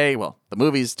Independence Day. Well, the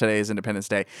movie's today is Independence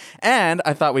Day. And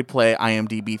I thought we'd play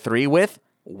IMDb 3 with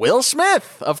Will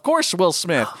Smith. Of course, Will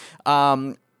Smith.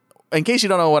 In case you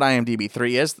don't know what IMDb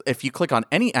 3 is, if you click on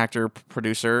any actor,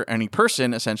 producer, any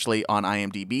person essentially on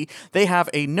IMDb, they have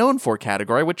a known for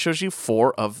category, which shows you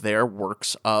 4 of their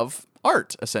works of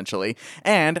art, essentially.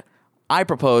 And I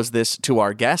propose this to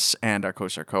our guests and our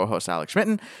co-host Alex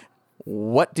Schmitten.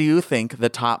 What do you think the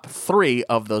top 3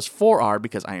 of those 4 are?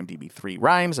 Because IMDb 3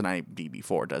 rhymes and IMDb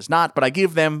 4 does not, but I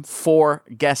give them 4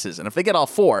 guesses. And if they get all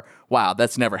 4, wow,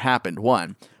 that's never happened,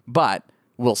 one. But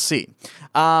we'll see.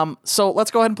 So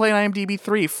let's go ahead and play an IMDb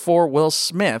 3 for Will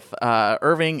Smith.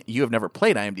 Irving, you have never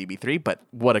played IMDb 3, but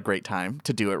what a great time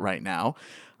to do it right now.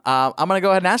 I'm going to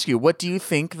go ahead and ask you, what do you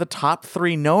think the top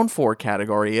 3 known for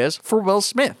category is for Will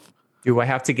Smith? Do I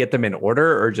have to get them in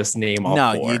order or just name all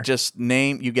 4? No, you just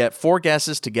name, you get 4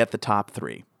 guesses to get the top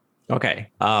 3. Okay.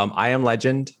 I Am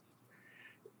Legend.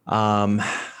 What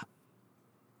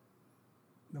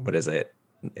is it?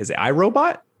 Is it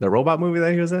iRobot? The robot movie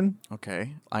that he was in?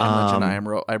 Okay. I Am Legend, I Am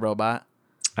Robot.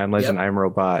 I Am Legend, I Am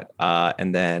Robot.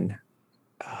 And then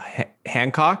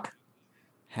Hancock.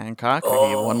 Hancock. I'll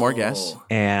give you one more guess.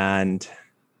 And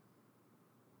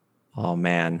oh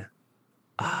man.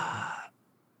 Why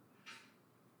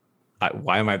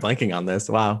am I blanking on this?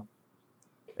 Wow.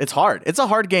 It's hard. It's a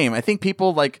hard game. I think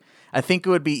people I think it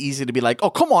would be easy to be like, oh,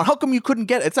 come on, how come you couldn't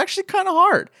get it? It's actually kind of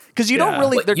hard because you don't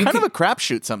really, But they're you kind of could- a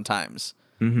crapshoot sometimes.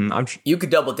 Mm-hmm. You could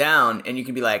double down and you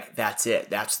could be like, that's it.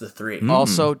 That's the 3.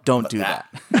 Also, don't do that.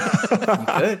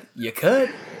 You could.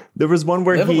 There was one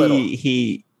where Live a little.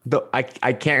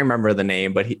 I can't remember the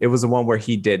name, but it was the one where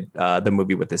he did the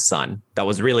movie with his son. That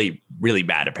was really, really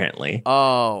bad, apparently.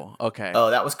 Oh, okay. Oh,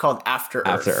 that was called After Earth.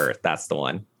 After Earth, that's the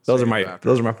one. Those are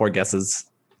my 4 guesses.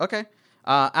 Okay.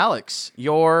 Alex,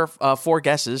 your 4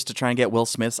 guesses to try and get Will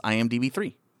Smith's IMDb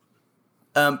 3.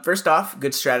 First off,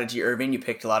 good strategy, Irving. You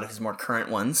picked a lot of his more current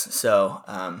ones, so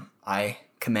I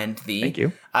commend thee. Thank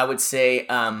you. I would say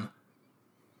I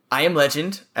Am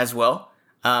Legend as well.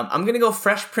 I'm going to go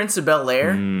Fresh Prince of Bel-Air,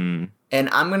 and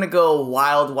I'm going to go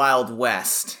Wild Wild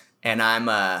West, and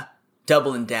I'm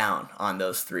doubling down on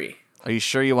those 3. Are you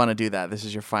sure you want to do that? This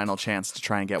is your final chance to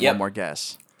try and get Yep. one more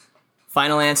guess.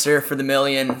 Final answer for the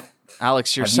million.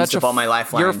 Alex, you're I've such used up all my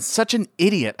lifelines. You're such an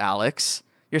idiot, Alex.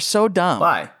 You're so dumb.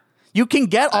 Why? You can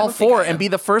get all don't think 4 I am. and be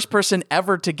the first person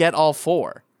ever to get all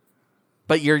 4.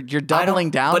 But you're doubling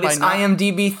down But by it's not.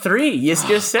 IMDb 3. You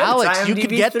just said Alex, it's you IMDb could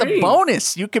get 3. the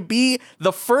bonus. You could be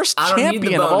the first I don't need the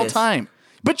champion of all bonus. time.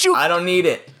 But you I don't need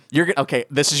it. okay,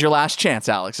 this is your last chance,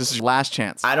 Alex. This is your last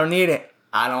chance. I don't need it.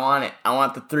 I don't want it. I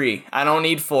want the 3. I don't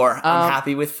need 4. I'm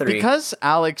happy with 3. Because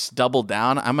Alex doubled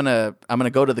down, I'm gonna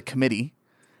go to the committee,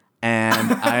 and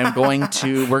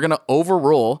we're gonna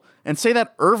overrule and say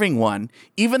that Irving won,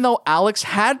 even though Alex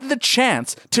had the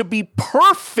chance to be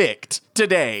perfect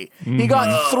today. He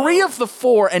got 3 of the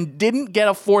 4 and didn't get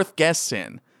a 4th guess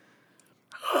in.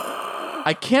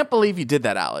 I can't believe you did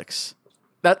that, Alex.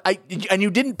 And you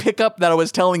didn't pick up that I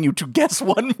was telling you to guess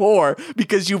one more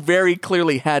because you very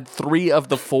clearly had 3 of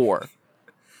the 4.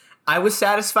 I was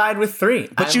satisfied with 3.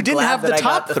 But you didn't have the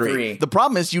top 3. The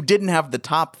problem is you didn't have the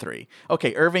top 3.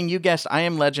 Okay, Irving, you guessed I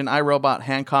Am Legend, I, Robot,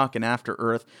 Hancock, and After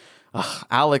Earth.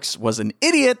 Alex was an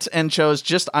idiot and chose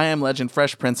just I Am Legend,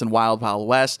 Fresh Prince, and Wild Wild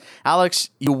West. Alex,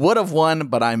 you would have won,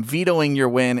 but I'm vetoing your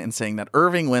win and saying that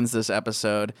Irving wins this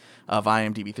episode of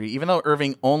IMDb3, even though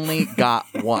Irving only got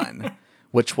 1,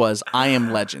 which was I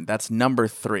Am Legend. That's number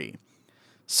 3.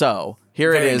 So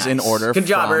here Very it is nice. in order. Good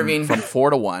job, Irving. From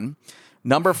 4 to 1.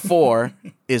 Number 4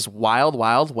 is Wild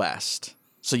Wild West.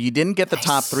 So you didn't get the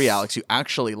top 3, Alex. You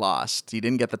actually lost. You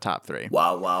didn't get the top 3.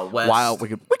 Wild Wild West. Wild, we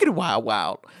could do Wild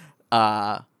Wild.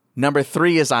 Number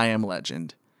 3 is I Am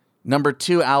Legend. Number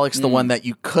 2, Alex, the one that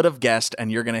you could have guessed,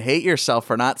 and you're going to hate yourself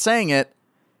for not saying it,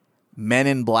 Men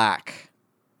in Black.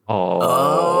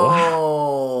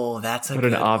 Oh, that's a what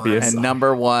good an obvious. And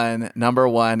number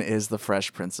one is The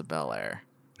Fresh Prince of Bel-Air.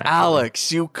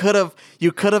 Alex, you could have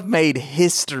made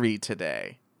history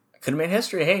today. Could have made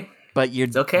history. Hey, but you're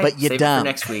okay. But you're Save dumb. it for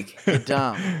next week. You're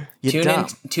dumb. You're tune dumb.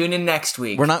 Tune in next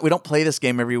week. We don't play this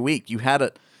game every week. You had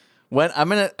it. My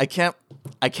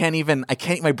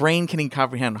brain can't even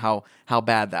comprehend how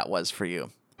bad that was for you.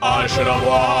 I should have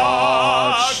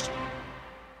watched.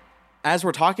 As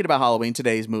we're talking about Halloween,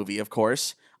 today's movie, of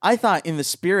course, I thought in the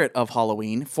spirit of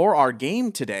Halloween, for our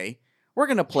game today, we're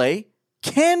going to play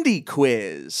Candy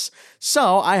Quiz.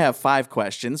 So I have 5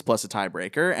 questions plus a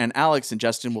tiebreaker, and Alex and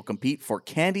Justin will compete for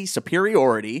candy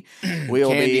superiority.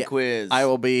 Candy quiz. I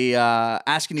will be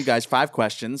asking you guys 5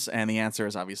 questions, and the answer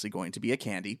is obviously going to be a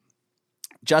candy.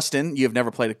 Justin, you have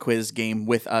never played a quiz game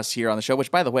with us here on the show,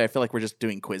 which, by the way, I feel like we're just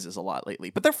doing quizzes a lot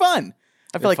lately, but they're fun.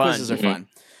 I feel like quizzes are fun.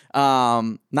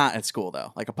 Not at school,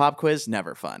 though. Like a pop quiz,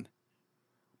 never fun.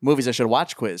 Movies I should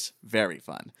watch quiz, very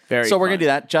fun. So we're going to do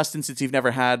that. Justin, since you've never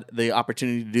had the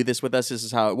opportunity to do this with us, this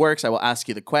is how it works. I will ask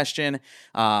you the question,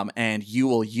 and you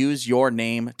will use your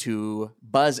name to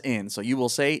buzz in. So you will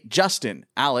say Justin.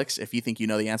 Alex, if you think you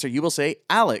know the answer, you will say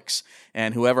Alex.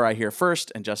 And whoever I hear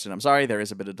first, and Justin, I'm sorry, there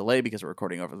is a bit of delay because we're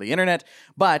recording over the internet,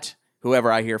 but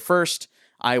whoever I hear first,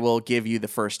 I will give you the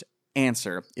first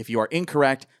answer. If you are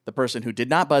incorrect, the person who did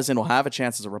not buzz in will have a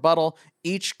chance as a rebuttal.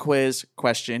 Each quiz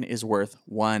question is worth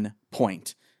 1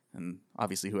 point. And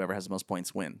obviously, whoever has the most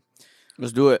points win.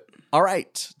 Let's do it. All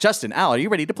right. Justin, Al, are you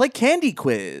ready to play Candy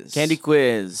Quiz? Candy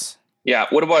Quiz. Yeah.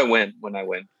 What do I win when I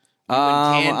win?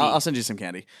 I'll send you some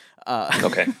candy.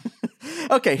 Okay.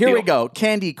 Okay, here we go.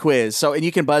 Candy Quiz. So, and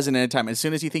you can buzz in anytime. As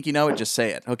soon as you think you know it, just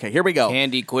say it. Okay, here we go.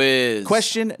 Candy Quiz.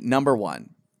 Question number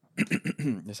 1.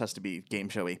 This has to be game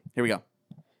showy. Here we go.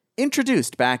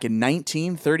 Introduced back in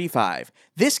 1935,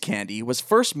 this candy was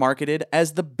first marketed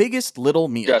as the biggest little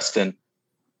meal. Justin.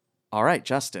 All right,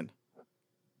 Justin.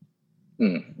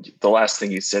 The last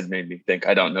thing you said made me think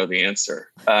I don't know the answer.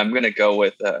 I'm going to go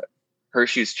with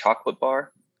Hershey's chocolate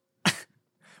bar.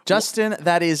 Justin,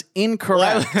 that is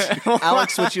incorrect.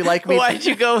 Alex, would you like me? Why'd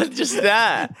you go with just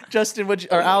that? Justin,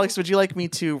 Alex, would you like me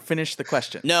to finish the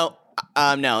question? No.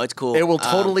 No, it's cool. It will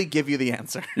totally give you the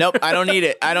answer. Nope, I don't need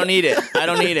it. I don't need it.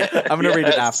 I'm gonna read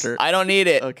it after. I don't need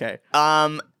it. Okay.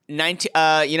 19.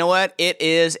 You know what? It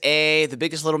is the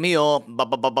biggest little meal.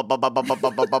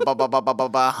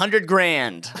 100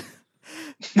 grand.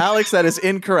 Alex, that is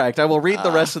incorrect. I will read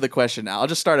the rest of the question now. I'll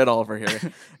just start it all over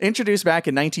here. Introduced back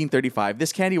in 1935,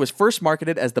 this candy was first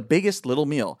marketed as the biggest little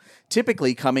meal.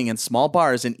 Typically coming in small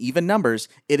bars in even numbers,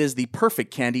 it is the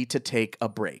perfect candy to take a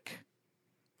break.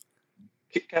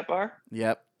 Kit Kat bar?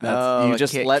 Yep. You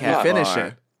just let me finish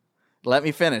it. Let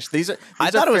me finish. I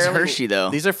thought it was Hershey, though.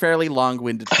 These are fairly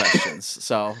long-winded questions.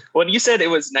 So when you said it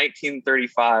was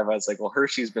 1935, I was like, well,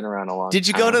 Hershey's been around a long time. Did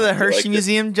you go to the Hershey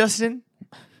Museum, Justin?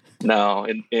 No,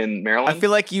 in Maryland. I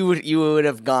feel like you would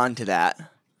have gone to that.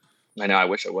 I know. I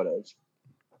wish I would have.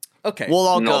 Okay, we'll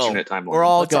all go. Alternate timeline. We'll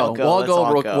all go.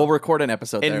 We'll record an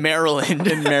episode in there. Maryland.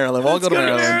 In Maryland, we'll go to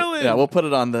Maryland. Yeah, we'll put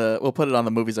it on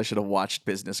the movies I should have watched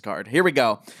business card. Here we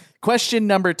go. Question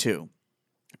number 2.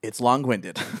 It's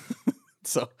long-winded,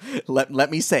 so let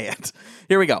me say it.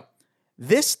 Here we go.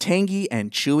 This tangy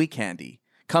and chewy candy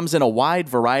comes in a wide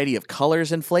variety of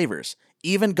colors and flavors,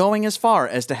 even going as far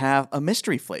as to have a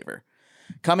mystery flavor.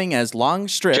 Coming as long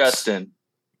strips. Justin.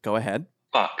 Go ahead.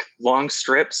 Fuck. Long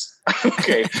strips?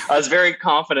 Okay. I was very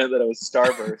confident that it was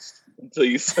Starburst until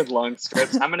you said long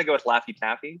strips. I'm going to go with Laffy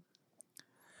Taffy.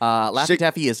 Laffy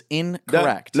Taffy is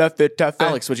incorrect. Laffy Taffy.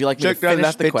 Alex, would you like me to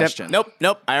finish the question? Nope.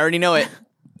 I already know it.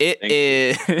 It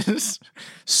is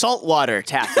saltwater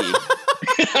taffy.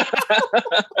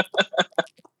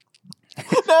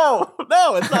 No.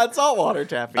 No, it's not saltwater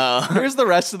taffy. Here's the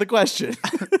rest of the question.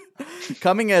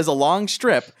 Coming as a long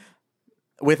strip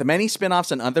with many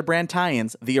spin-offs and other brand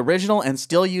tie-ins, the original and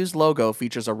still used logo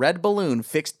features a red balloon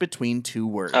fixed between two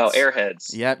words. Oh,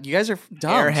 Airheads. Yep, you guys are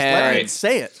dumb. Airheads. Let me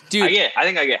say it. Dude, I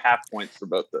think I get half points for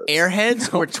both those.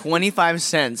 Airheads were 25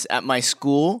 cents at my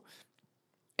school,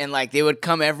 and like they would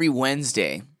come every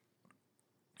Wednesday.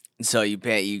 So you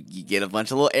get a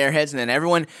bunch of little Airheads, and then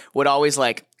everyone would always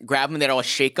like grab them. They'd always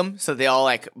shake them, so they all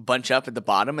like bunch up at the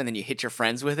bottom, and then you hit your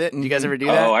friends with it. Do you guys ever do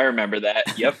that? Oh, I remember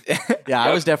that. Yep. Yeah,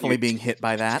 I was definitely being hit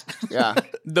by that. Yeah,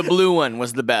 the blue one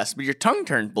was the best, but your tongue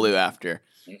turned blue after.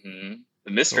 Mm-hmm.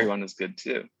 The mystery one is good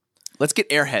too. Let's get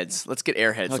Airheads. Let's get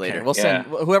Airheads later. We'll send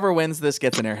whoever wins this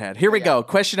gets an Airhead. Here we go.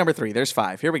 Question number 3. There's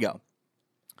 5. Here we go.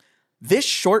 This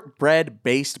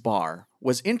shortbread-based bar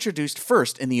was introduced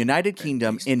first in the United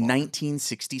Kingdom in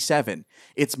 1967.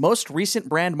 Its most recent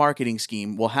brand marketing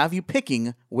scheme will have you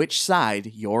picking which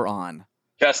side you're on.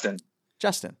 Justin.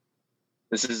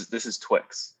 This is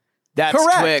Twix. That's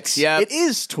correct. Twix. Yeah, it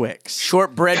is Twix.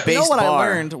 Shortbread-based bar. You know what I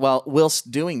learned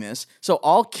whilst doing this? So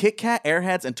all Kit Kat,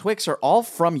 Airheads, and Twix are all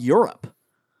from Europe.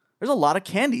 There's a lot of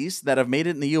candies that have made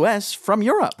it in the U.S. from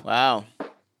Europe. Wow.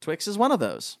 Twix is one of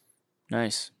those.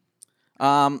 Nice.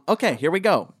 Okay, here we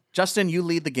go. Justin, you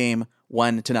lead the game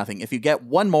 1-0. If you get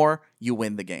one more, you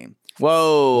win the game.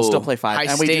 Whoa. We'll still play 5.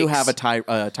 High and we do stakes. have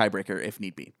a tiebreaker if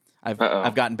need be. I've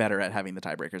gotten better at having the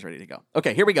tiebreakers ready to go.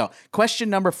 Okay, here we go. Question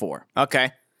number 4.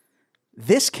 Okay.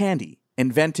 This candy,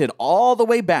 invented all the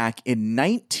way back in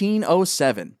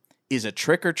 1907, is a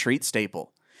trick-or-treat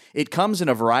staple. It comes in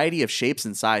a variety of shapes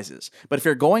and sizes, but if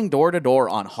you're going door to door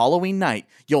on Halloween night,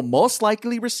 you'll most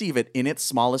likely receive it in its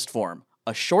smallest form,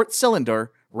 a short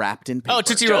cylinder wrapped in paper. Oh,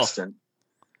 Tootsie Roll.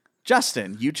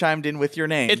 Justin, you chimed in with your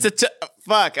name. It's a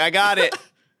fuck. I got it.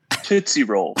 Tootsie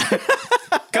Roll.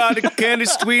 Got a candy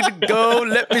sweet to go.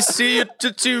 Let me see your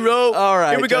Tootsie Roll. All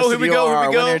right, Here we go. Justin, Here we you go. are Here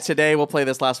we our go. winner today. We'll play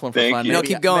this last one for Thank fun. you. No,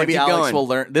 keep going, Maybe keep Alex going. will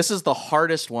learn. This is the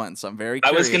hardest one, so I'm very I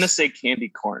curious. was gonna say candy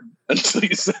corn until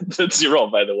you said Tootsie Roll.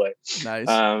 By the way,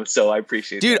 nice. So I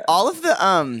appreciate, Dude, that. all of the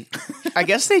I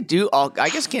guess they do. I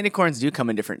guess candy corns do come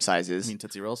in different sizes. You mean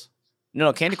Tootsie Rolls?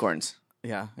 No, candy corns.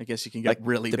 Yeah, I guess you can get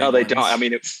really big No, they ones. don't.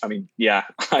 I mean, yeah.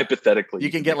 Hypothetically, You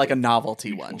can get like a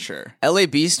novelty one, sure. LA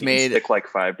Beast you can made. stick like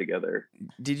 5 together.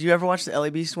 Did you ever watch the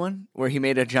LA Beast one where he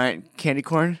made a giant candy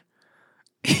corn?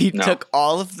 He No. took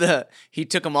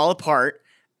them all apart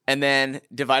and then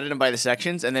divided them by the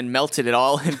sections and then melted it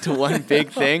all into one big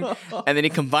thing and then he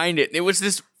combined it. It was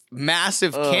this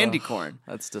massive candy corn.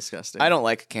 That's disgusting. I don't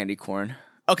like candy corn.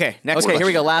 Okay, next Okay, here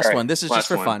we go. Last All right, one. This is last just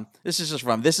for one. fun. This is just for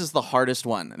fun. This is the hardest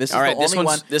one. This is All right, the this only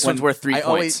one's- one. this one's when worth 3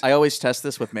 points. I always test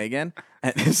this with Megan,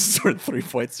 and this is worth 3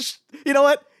 points. You know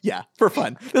what? Yeah, for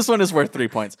fun. This one is worth 3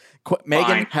 points. Megan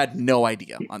Fine. had no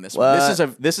idea on this one.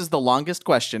 This is the longest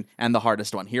question and the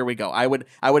hardest one. Here we go. I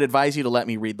would advise you to let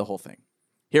me read the whole thing.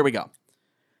 Here we go.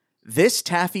 This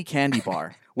taffy candy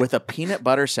bar with a peanut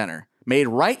butter center, made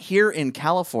right here in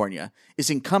California, is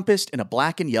encompassed in a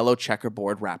black and yellow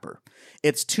checkerboard wrapper.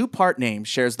 Its 2-part name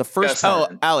shares the first Justin.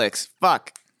 part. Oh, Alex.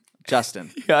 Fuck. Justin.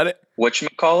 You got it?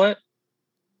 Whatchamacallit?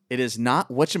 It is not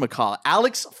whatchamacallit.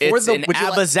 Alex, for It's the an would you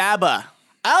like- Abba Zaba.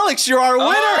 Alex, you're our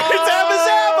winner. It's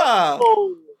Abba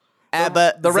Zaba.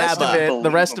 Abba The rest Zaba. of it,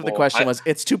 the rest of the Unbelievable. question was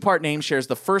its 2-part name shares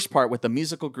the first part with the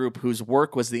musical group whose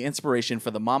work was the inspiration for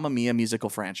the Mamma Mia musical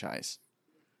franchise.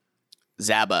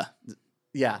 Zaba.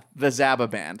 Yeah, the Zaba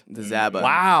band. The Zaba.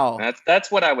 Wow. That's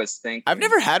what I was thinking. I've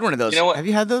never had one of those. You know what? Have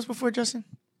you had those before, Justin?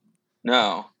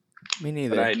 No, Me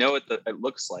neither. but I know what it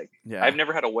looks like. Yeah. I've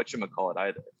never had a whatchamacallit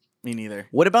either. Me neither.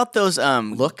 What about those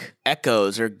Look,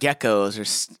 echoes or geckos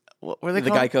or what were they the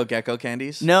called? Geico Gecko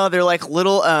candies. No, they're like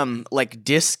little like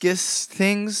discus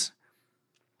things.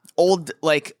 Old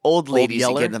ladies that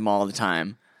Yeller? get them all the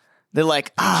time. They're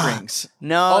like Drinks.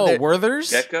 No, Oh, they're-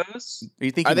 Werthers? Geckos? Are you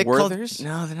are thinking they called? Werthers?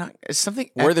 No, they're not. It's something.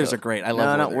 Werthers Echo. are great. I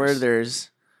love No, not Werthers. Werthers.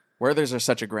 Werthers are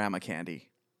such a grandma candy.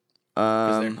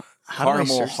 How do I Caramel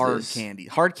search hard this? candy.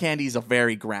 Hard candy is a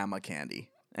very grandma candy.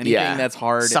 Anything Yeah. that's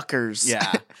hard. Suckers.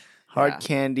 Yeah. Hard Yeah.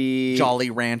 candy. Jolly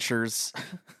Ranchers.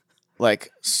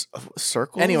 Like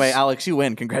circles. Anyway, Alex, you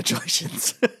win.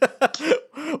 Congratulations.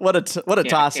 what a I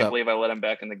toss can't up. believe I let him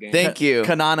back in the game. Thank you.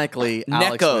 Canonically, Alex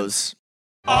wins. Neckos.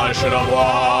 I should have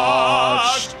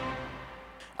watched.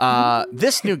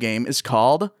 This new game is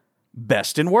called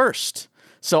Best and Worst.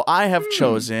 So I have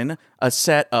chosen a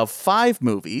set of 5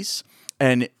 movies,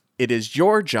 and it is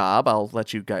your job, I'll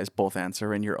let you guys both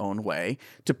answer in your own way,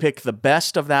 to pick the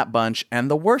best of that bunch and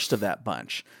the worst of that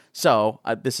bunch. So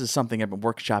this is something I've been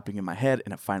workshopping in my head,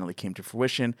 and it finally came to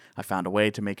fruition. I found a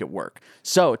way to make it work.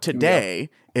 So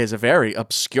today is a very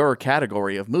obscure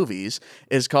category of movies.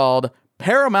 It's called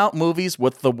Paramount Movies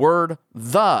with the word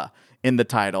 "the" in the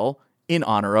title in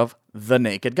honor of The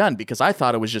Naked Gun, because I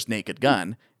thought it was just Naked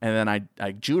Gun, and then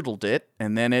I joodled it,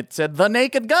 and then it said The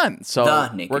Naked Gun. So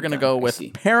we're going to go with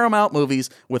Paramount Movies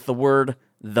with the word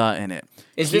 "the" in it.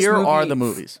 Here are the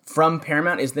movies. From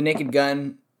Paramount? Is The Naked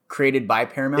Gun created by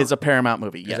Paramount? It's a Paramount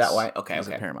movie, yes. Is that why? Okay, It's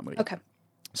a Paramount movie. Okay.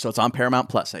 So it's on Paramount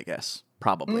Plus, I guess.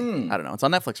 Probably. I don't know. It's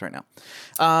on Netflix right now.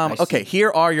 Okay,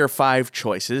 here are your 5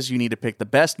 choices. You need to pick the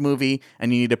best movie,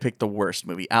 and you need to pick the worst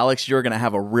movie. Alex, you're going to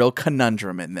have a real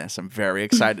conundrum in this. I'm very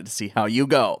excited to see how you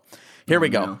go. Here we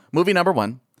go. No. Movie number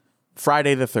 1,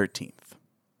 Friday the 13th.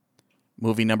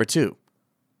 Movie number 2,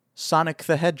 Sonic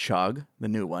the Hedgehog, the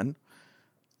new one.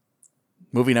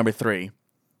 Movie number 3,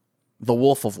 The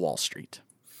Wolf of Wall Street.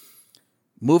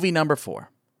 Movie number 4,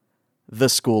 The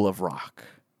School of Rock.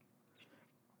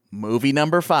 Movie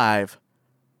number 5,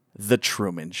 The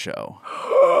Truman Show.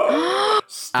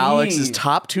 Alex's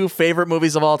top 2 favorite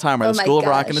movies of all time are The School of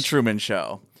Rock and The Truman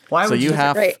Show. Why so would you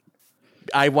have? Right.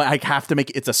 I have to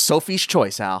make it's a Sophie's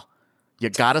choice, Al. You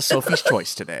got a Sophie's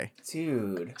choice today,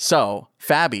 dude. So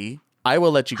Fabi, I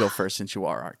will let you go first since you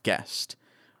are our guest.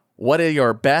 What are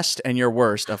your best and your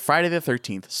worst of Friday the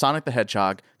 13th, Sonic the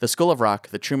Hedgehog, The School of Rock,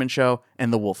 The Truman Show,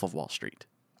 and The Wolf of Wall Street?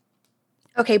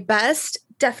 Okay, best,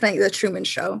 definitely The Truman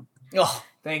Show. Oh,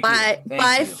 thank you.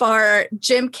 By far,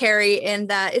 Jim Carrey in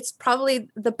that. It's probably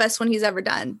the best one he's ever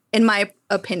done, in my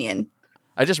opinion.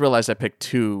 I just realized I picked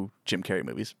 2 Jim Carrey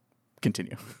movies.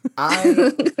 Continue.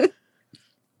 I'll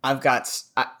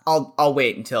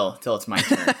wait until it's my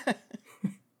turn.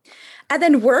 And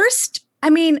then worst, I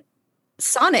mean,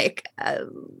 Sonic.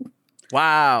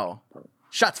 Wow.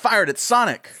 Shots fired at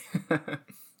Sonic.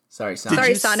 Sorry, Sonic.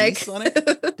 Sorry, Sonic. Sonic.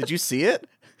 Did you see it?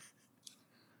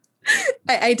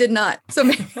 I did not. So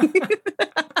maybe.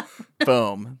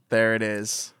 Boom. There it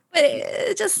is. But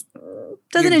it just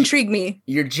doesn't intrigue me.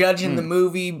 You're judging the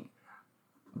movie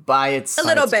by its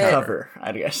cover,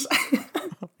 I guess.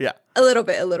 Yeah. A little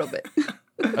bit.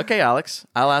 Okay, Alex,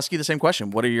 I'll ask you the same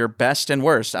question. What are your best and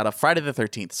worst out of Friday the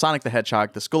 13th, Sonic the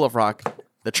Hedgehog, The School of Rock,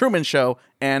 The Truman Show,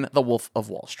 and The Wolf of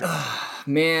Wall Street?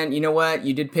 Man, you know what?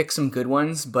 You did pick some good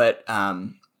ones, but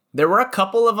there were a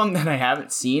couple of them that I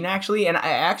haven't seen, actually. And I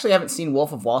actually haven't seen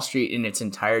Wolf of Wall Street in its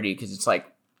entirety because it's like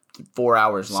 4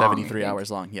 hours long. 73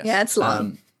 hours long, yes. Yeah, it's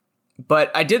long.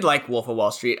 But I did like Wolf of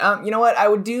Wall Street. You know what? I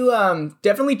would do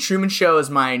definitely Truman Show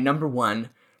as my number 1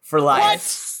 for life.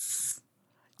 What?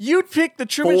 You'd pick the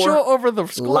Truman Show over the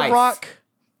School of Rock?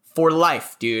 For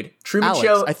life, dude. Truman Alex,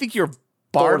 Show. I think you're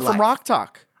barred from Rock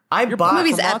Talk. I bought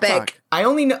movie's epic. I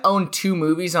only own 2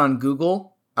 movies on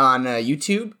Google, on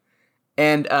YouTube.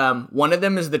 And one of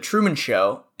them is The Truman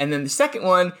Show. And then the second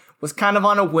one was kind of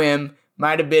on a whim.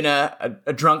 Might have been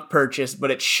a drunk purchase, but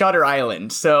it's Shutter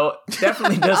Island. So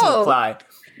definitely doesn't apply.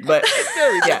 But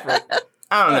yeah,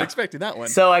 I don't know. Not expecting that one.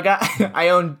 So I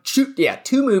own 2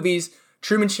 movies,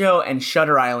 Truman Show and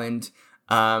Shutter Island.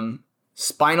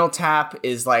 Spinal Tap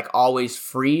is like always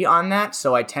free on that,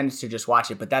 so I tend to just watch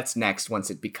it, but that's next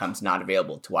once it becomes not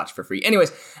available to watch for free.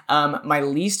 Anyways, my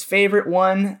least favorite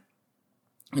one,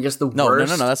 I guess worst. No,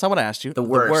 that's not what I asked you. The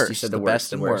worst. You said the worst.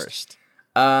 Best and worst.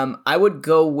 I would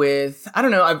go with, I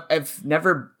don't know, it's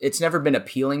never been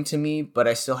appealing to me, but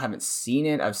I still haven't seen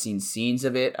it. I've seen scenes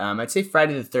of it. I'd say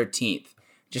Friday the 13th,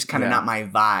 just kind of not my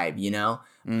vibe, you know?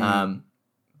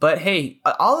 But hey,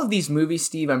 all of these movies,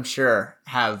 Steve, I'm sure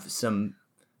have some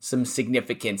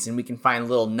significance, and we can find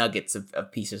little nuggets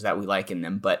of pieces that we like in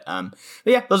them. But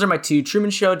yeah, those are my 2. Truman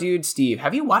Show, dude. Steve,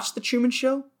 have you watched The Truman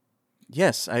Show?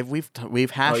 Yes,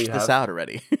 we've hashed this out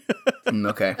already.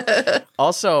 Okay.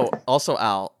 Also,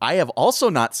 Al, I have also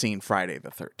not seen Friday the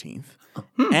 13th.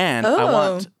 And I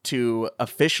want to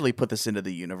officially put this into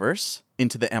the universe,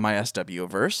 into the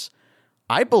MISW-verse.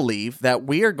 I believe that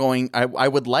we are going, I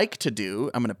would like to do,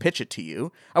 I'm going to pitch it to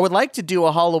you. I would like to do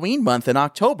a Halloween month in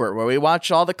October where we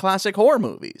watch all the classic horror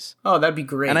movies. Oh, that'd be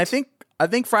great. And I think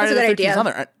Friday the 13th is on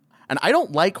there. And I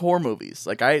don't like horror movies.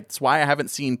 It's why I haven't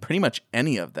seen pretty much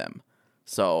any of them.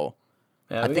 So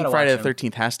I think Friday the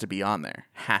 13th has to be on there.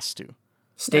 Has to.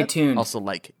 Stay tuned. Also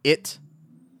like It,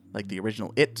 like the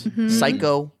original It,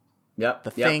 Psycho,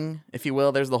 The Thing, if you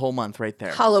will. There's the whole month right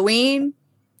there. Halloween.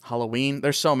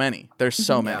 There's so many.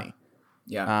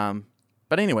 Yeah.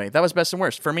 But anyway, that was best and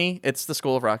worst. For me, it's The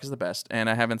School of Rock is the best, and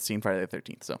I haven't seen Friday the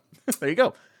 13th, so there you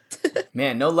go.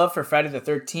 Man, no love for Friday the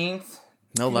 13th.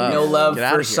 No love. No love Get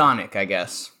outta for here. Sonic, I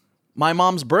guess. My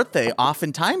mom's birthday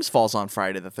oftentimes falls on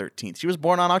Friday the 13th. She was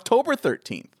born on October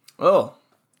 13th. Oh.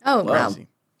 Oh, wow. Crazy.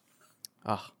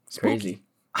 Oh, It's crazy.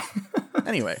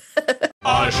 Anyway.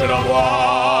 I should have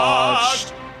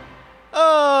watched.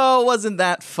 Oh, wasn't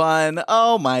that fun?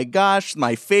 Oh my gosh.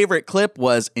 My favorite clip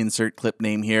was insert clip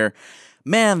name here.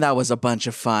 Man, that was a bunch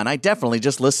of fun. I definitely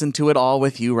just listened to it all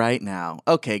with you right now.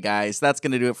 Okay, guys, that's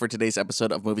going to do it for today's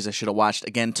episode of Movies I Should Have Watched.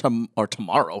 Again,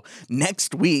 tomorrow.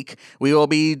 Next week, we will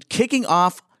be kicking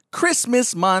off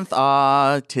Christmas month.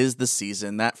 Tis the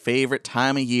season, that favorite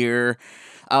time of year.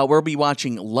 We'll be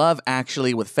watching Love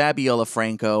Actually with Fabiola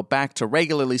Franco, back to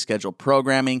regularly scheduled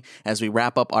programming as we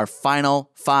wrap up our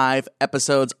final 5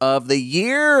 episodes of the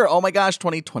year. Oh my gosh,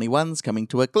 2021's coming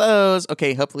to a close.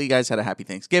 Okay, hopefully you guys had a happy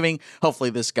Thanksgiving. Hopefully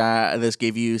this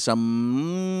gave you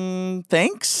some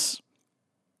thanks.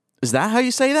 Is that how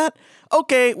you say that?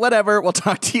 Okay, whatever. We'll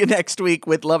talk to you next week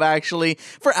with Love Actually.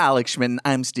 For Alex Schmidt,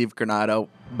 I'm Steve Granado.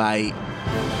 Bye.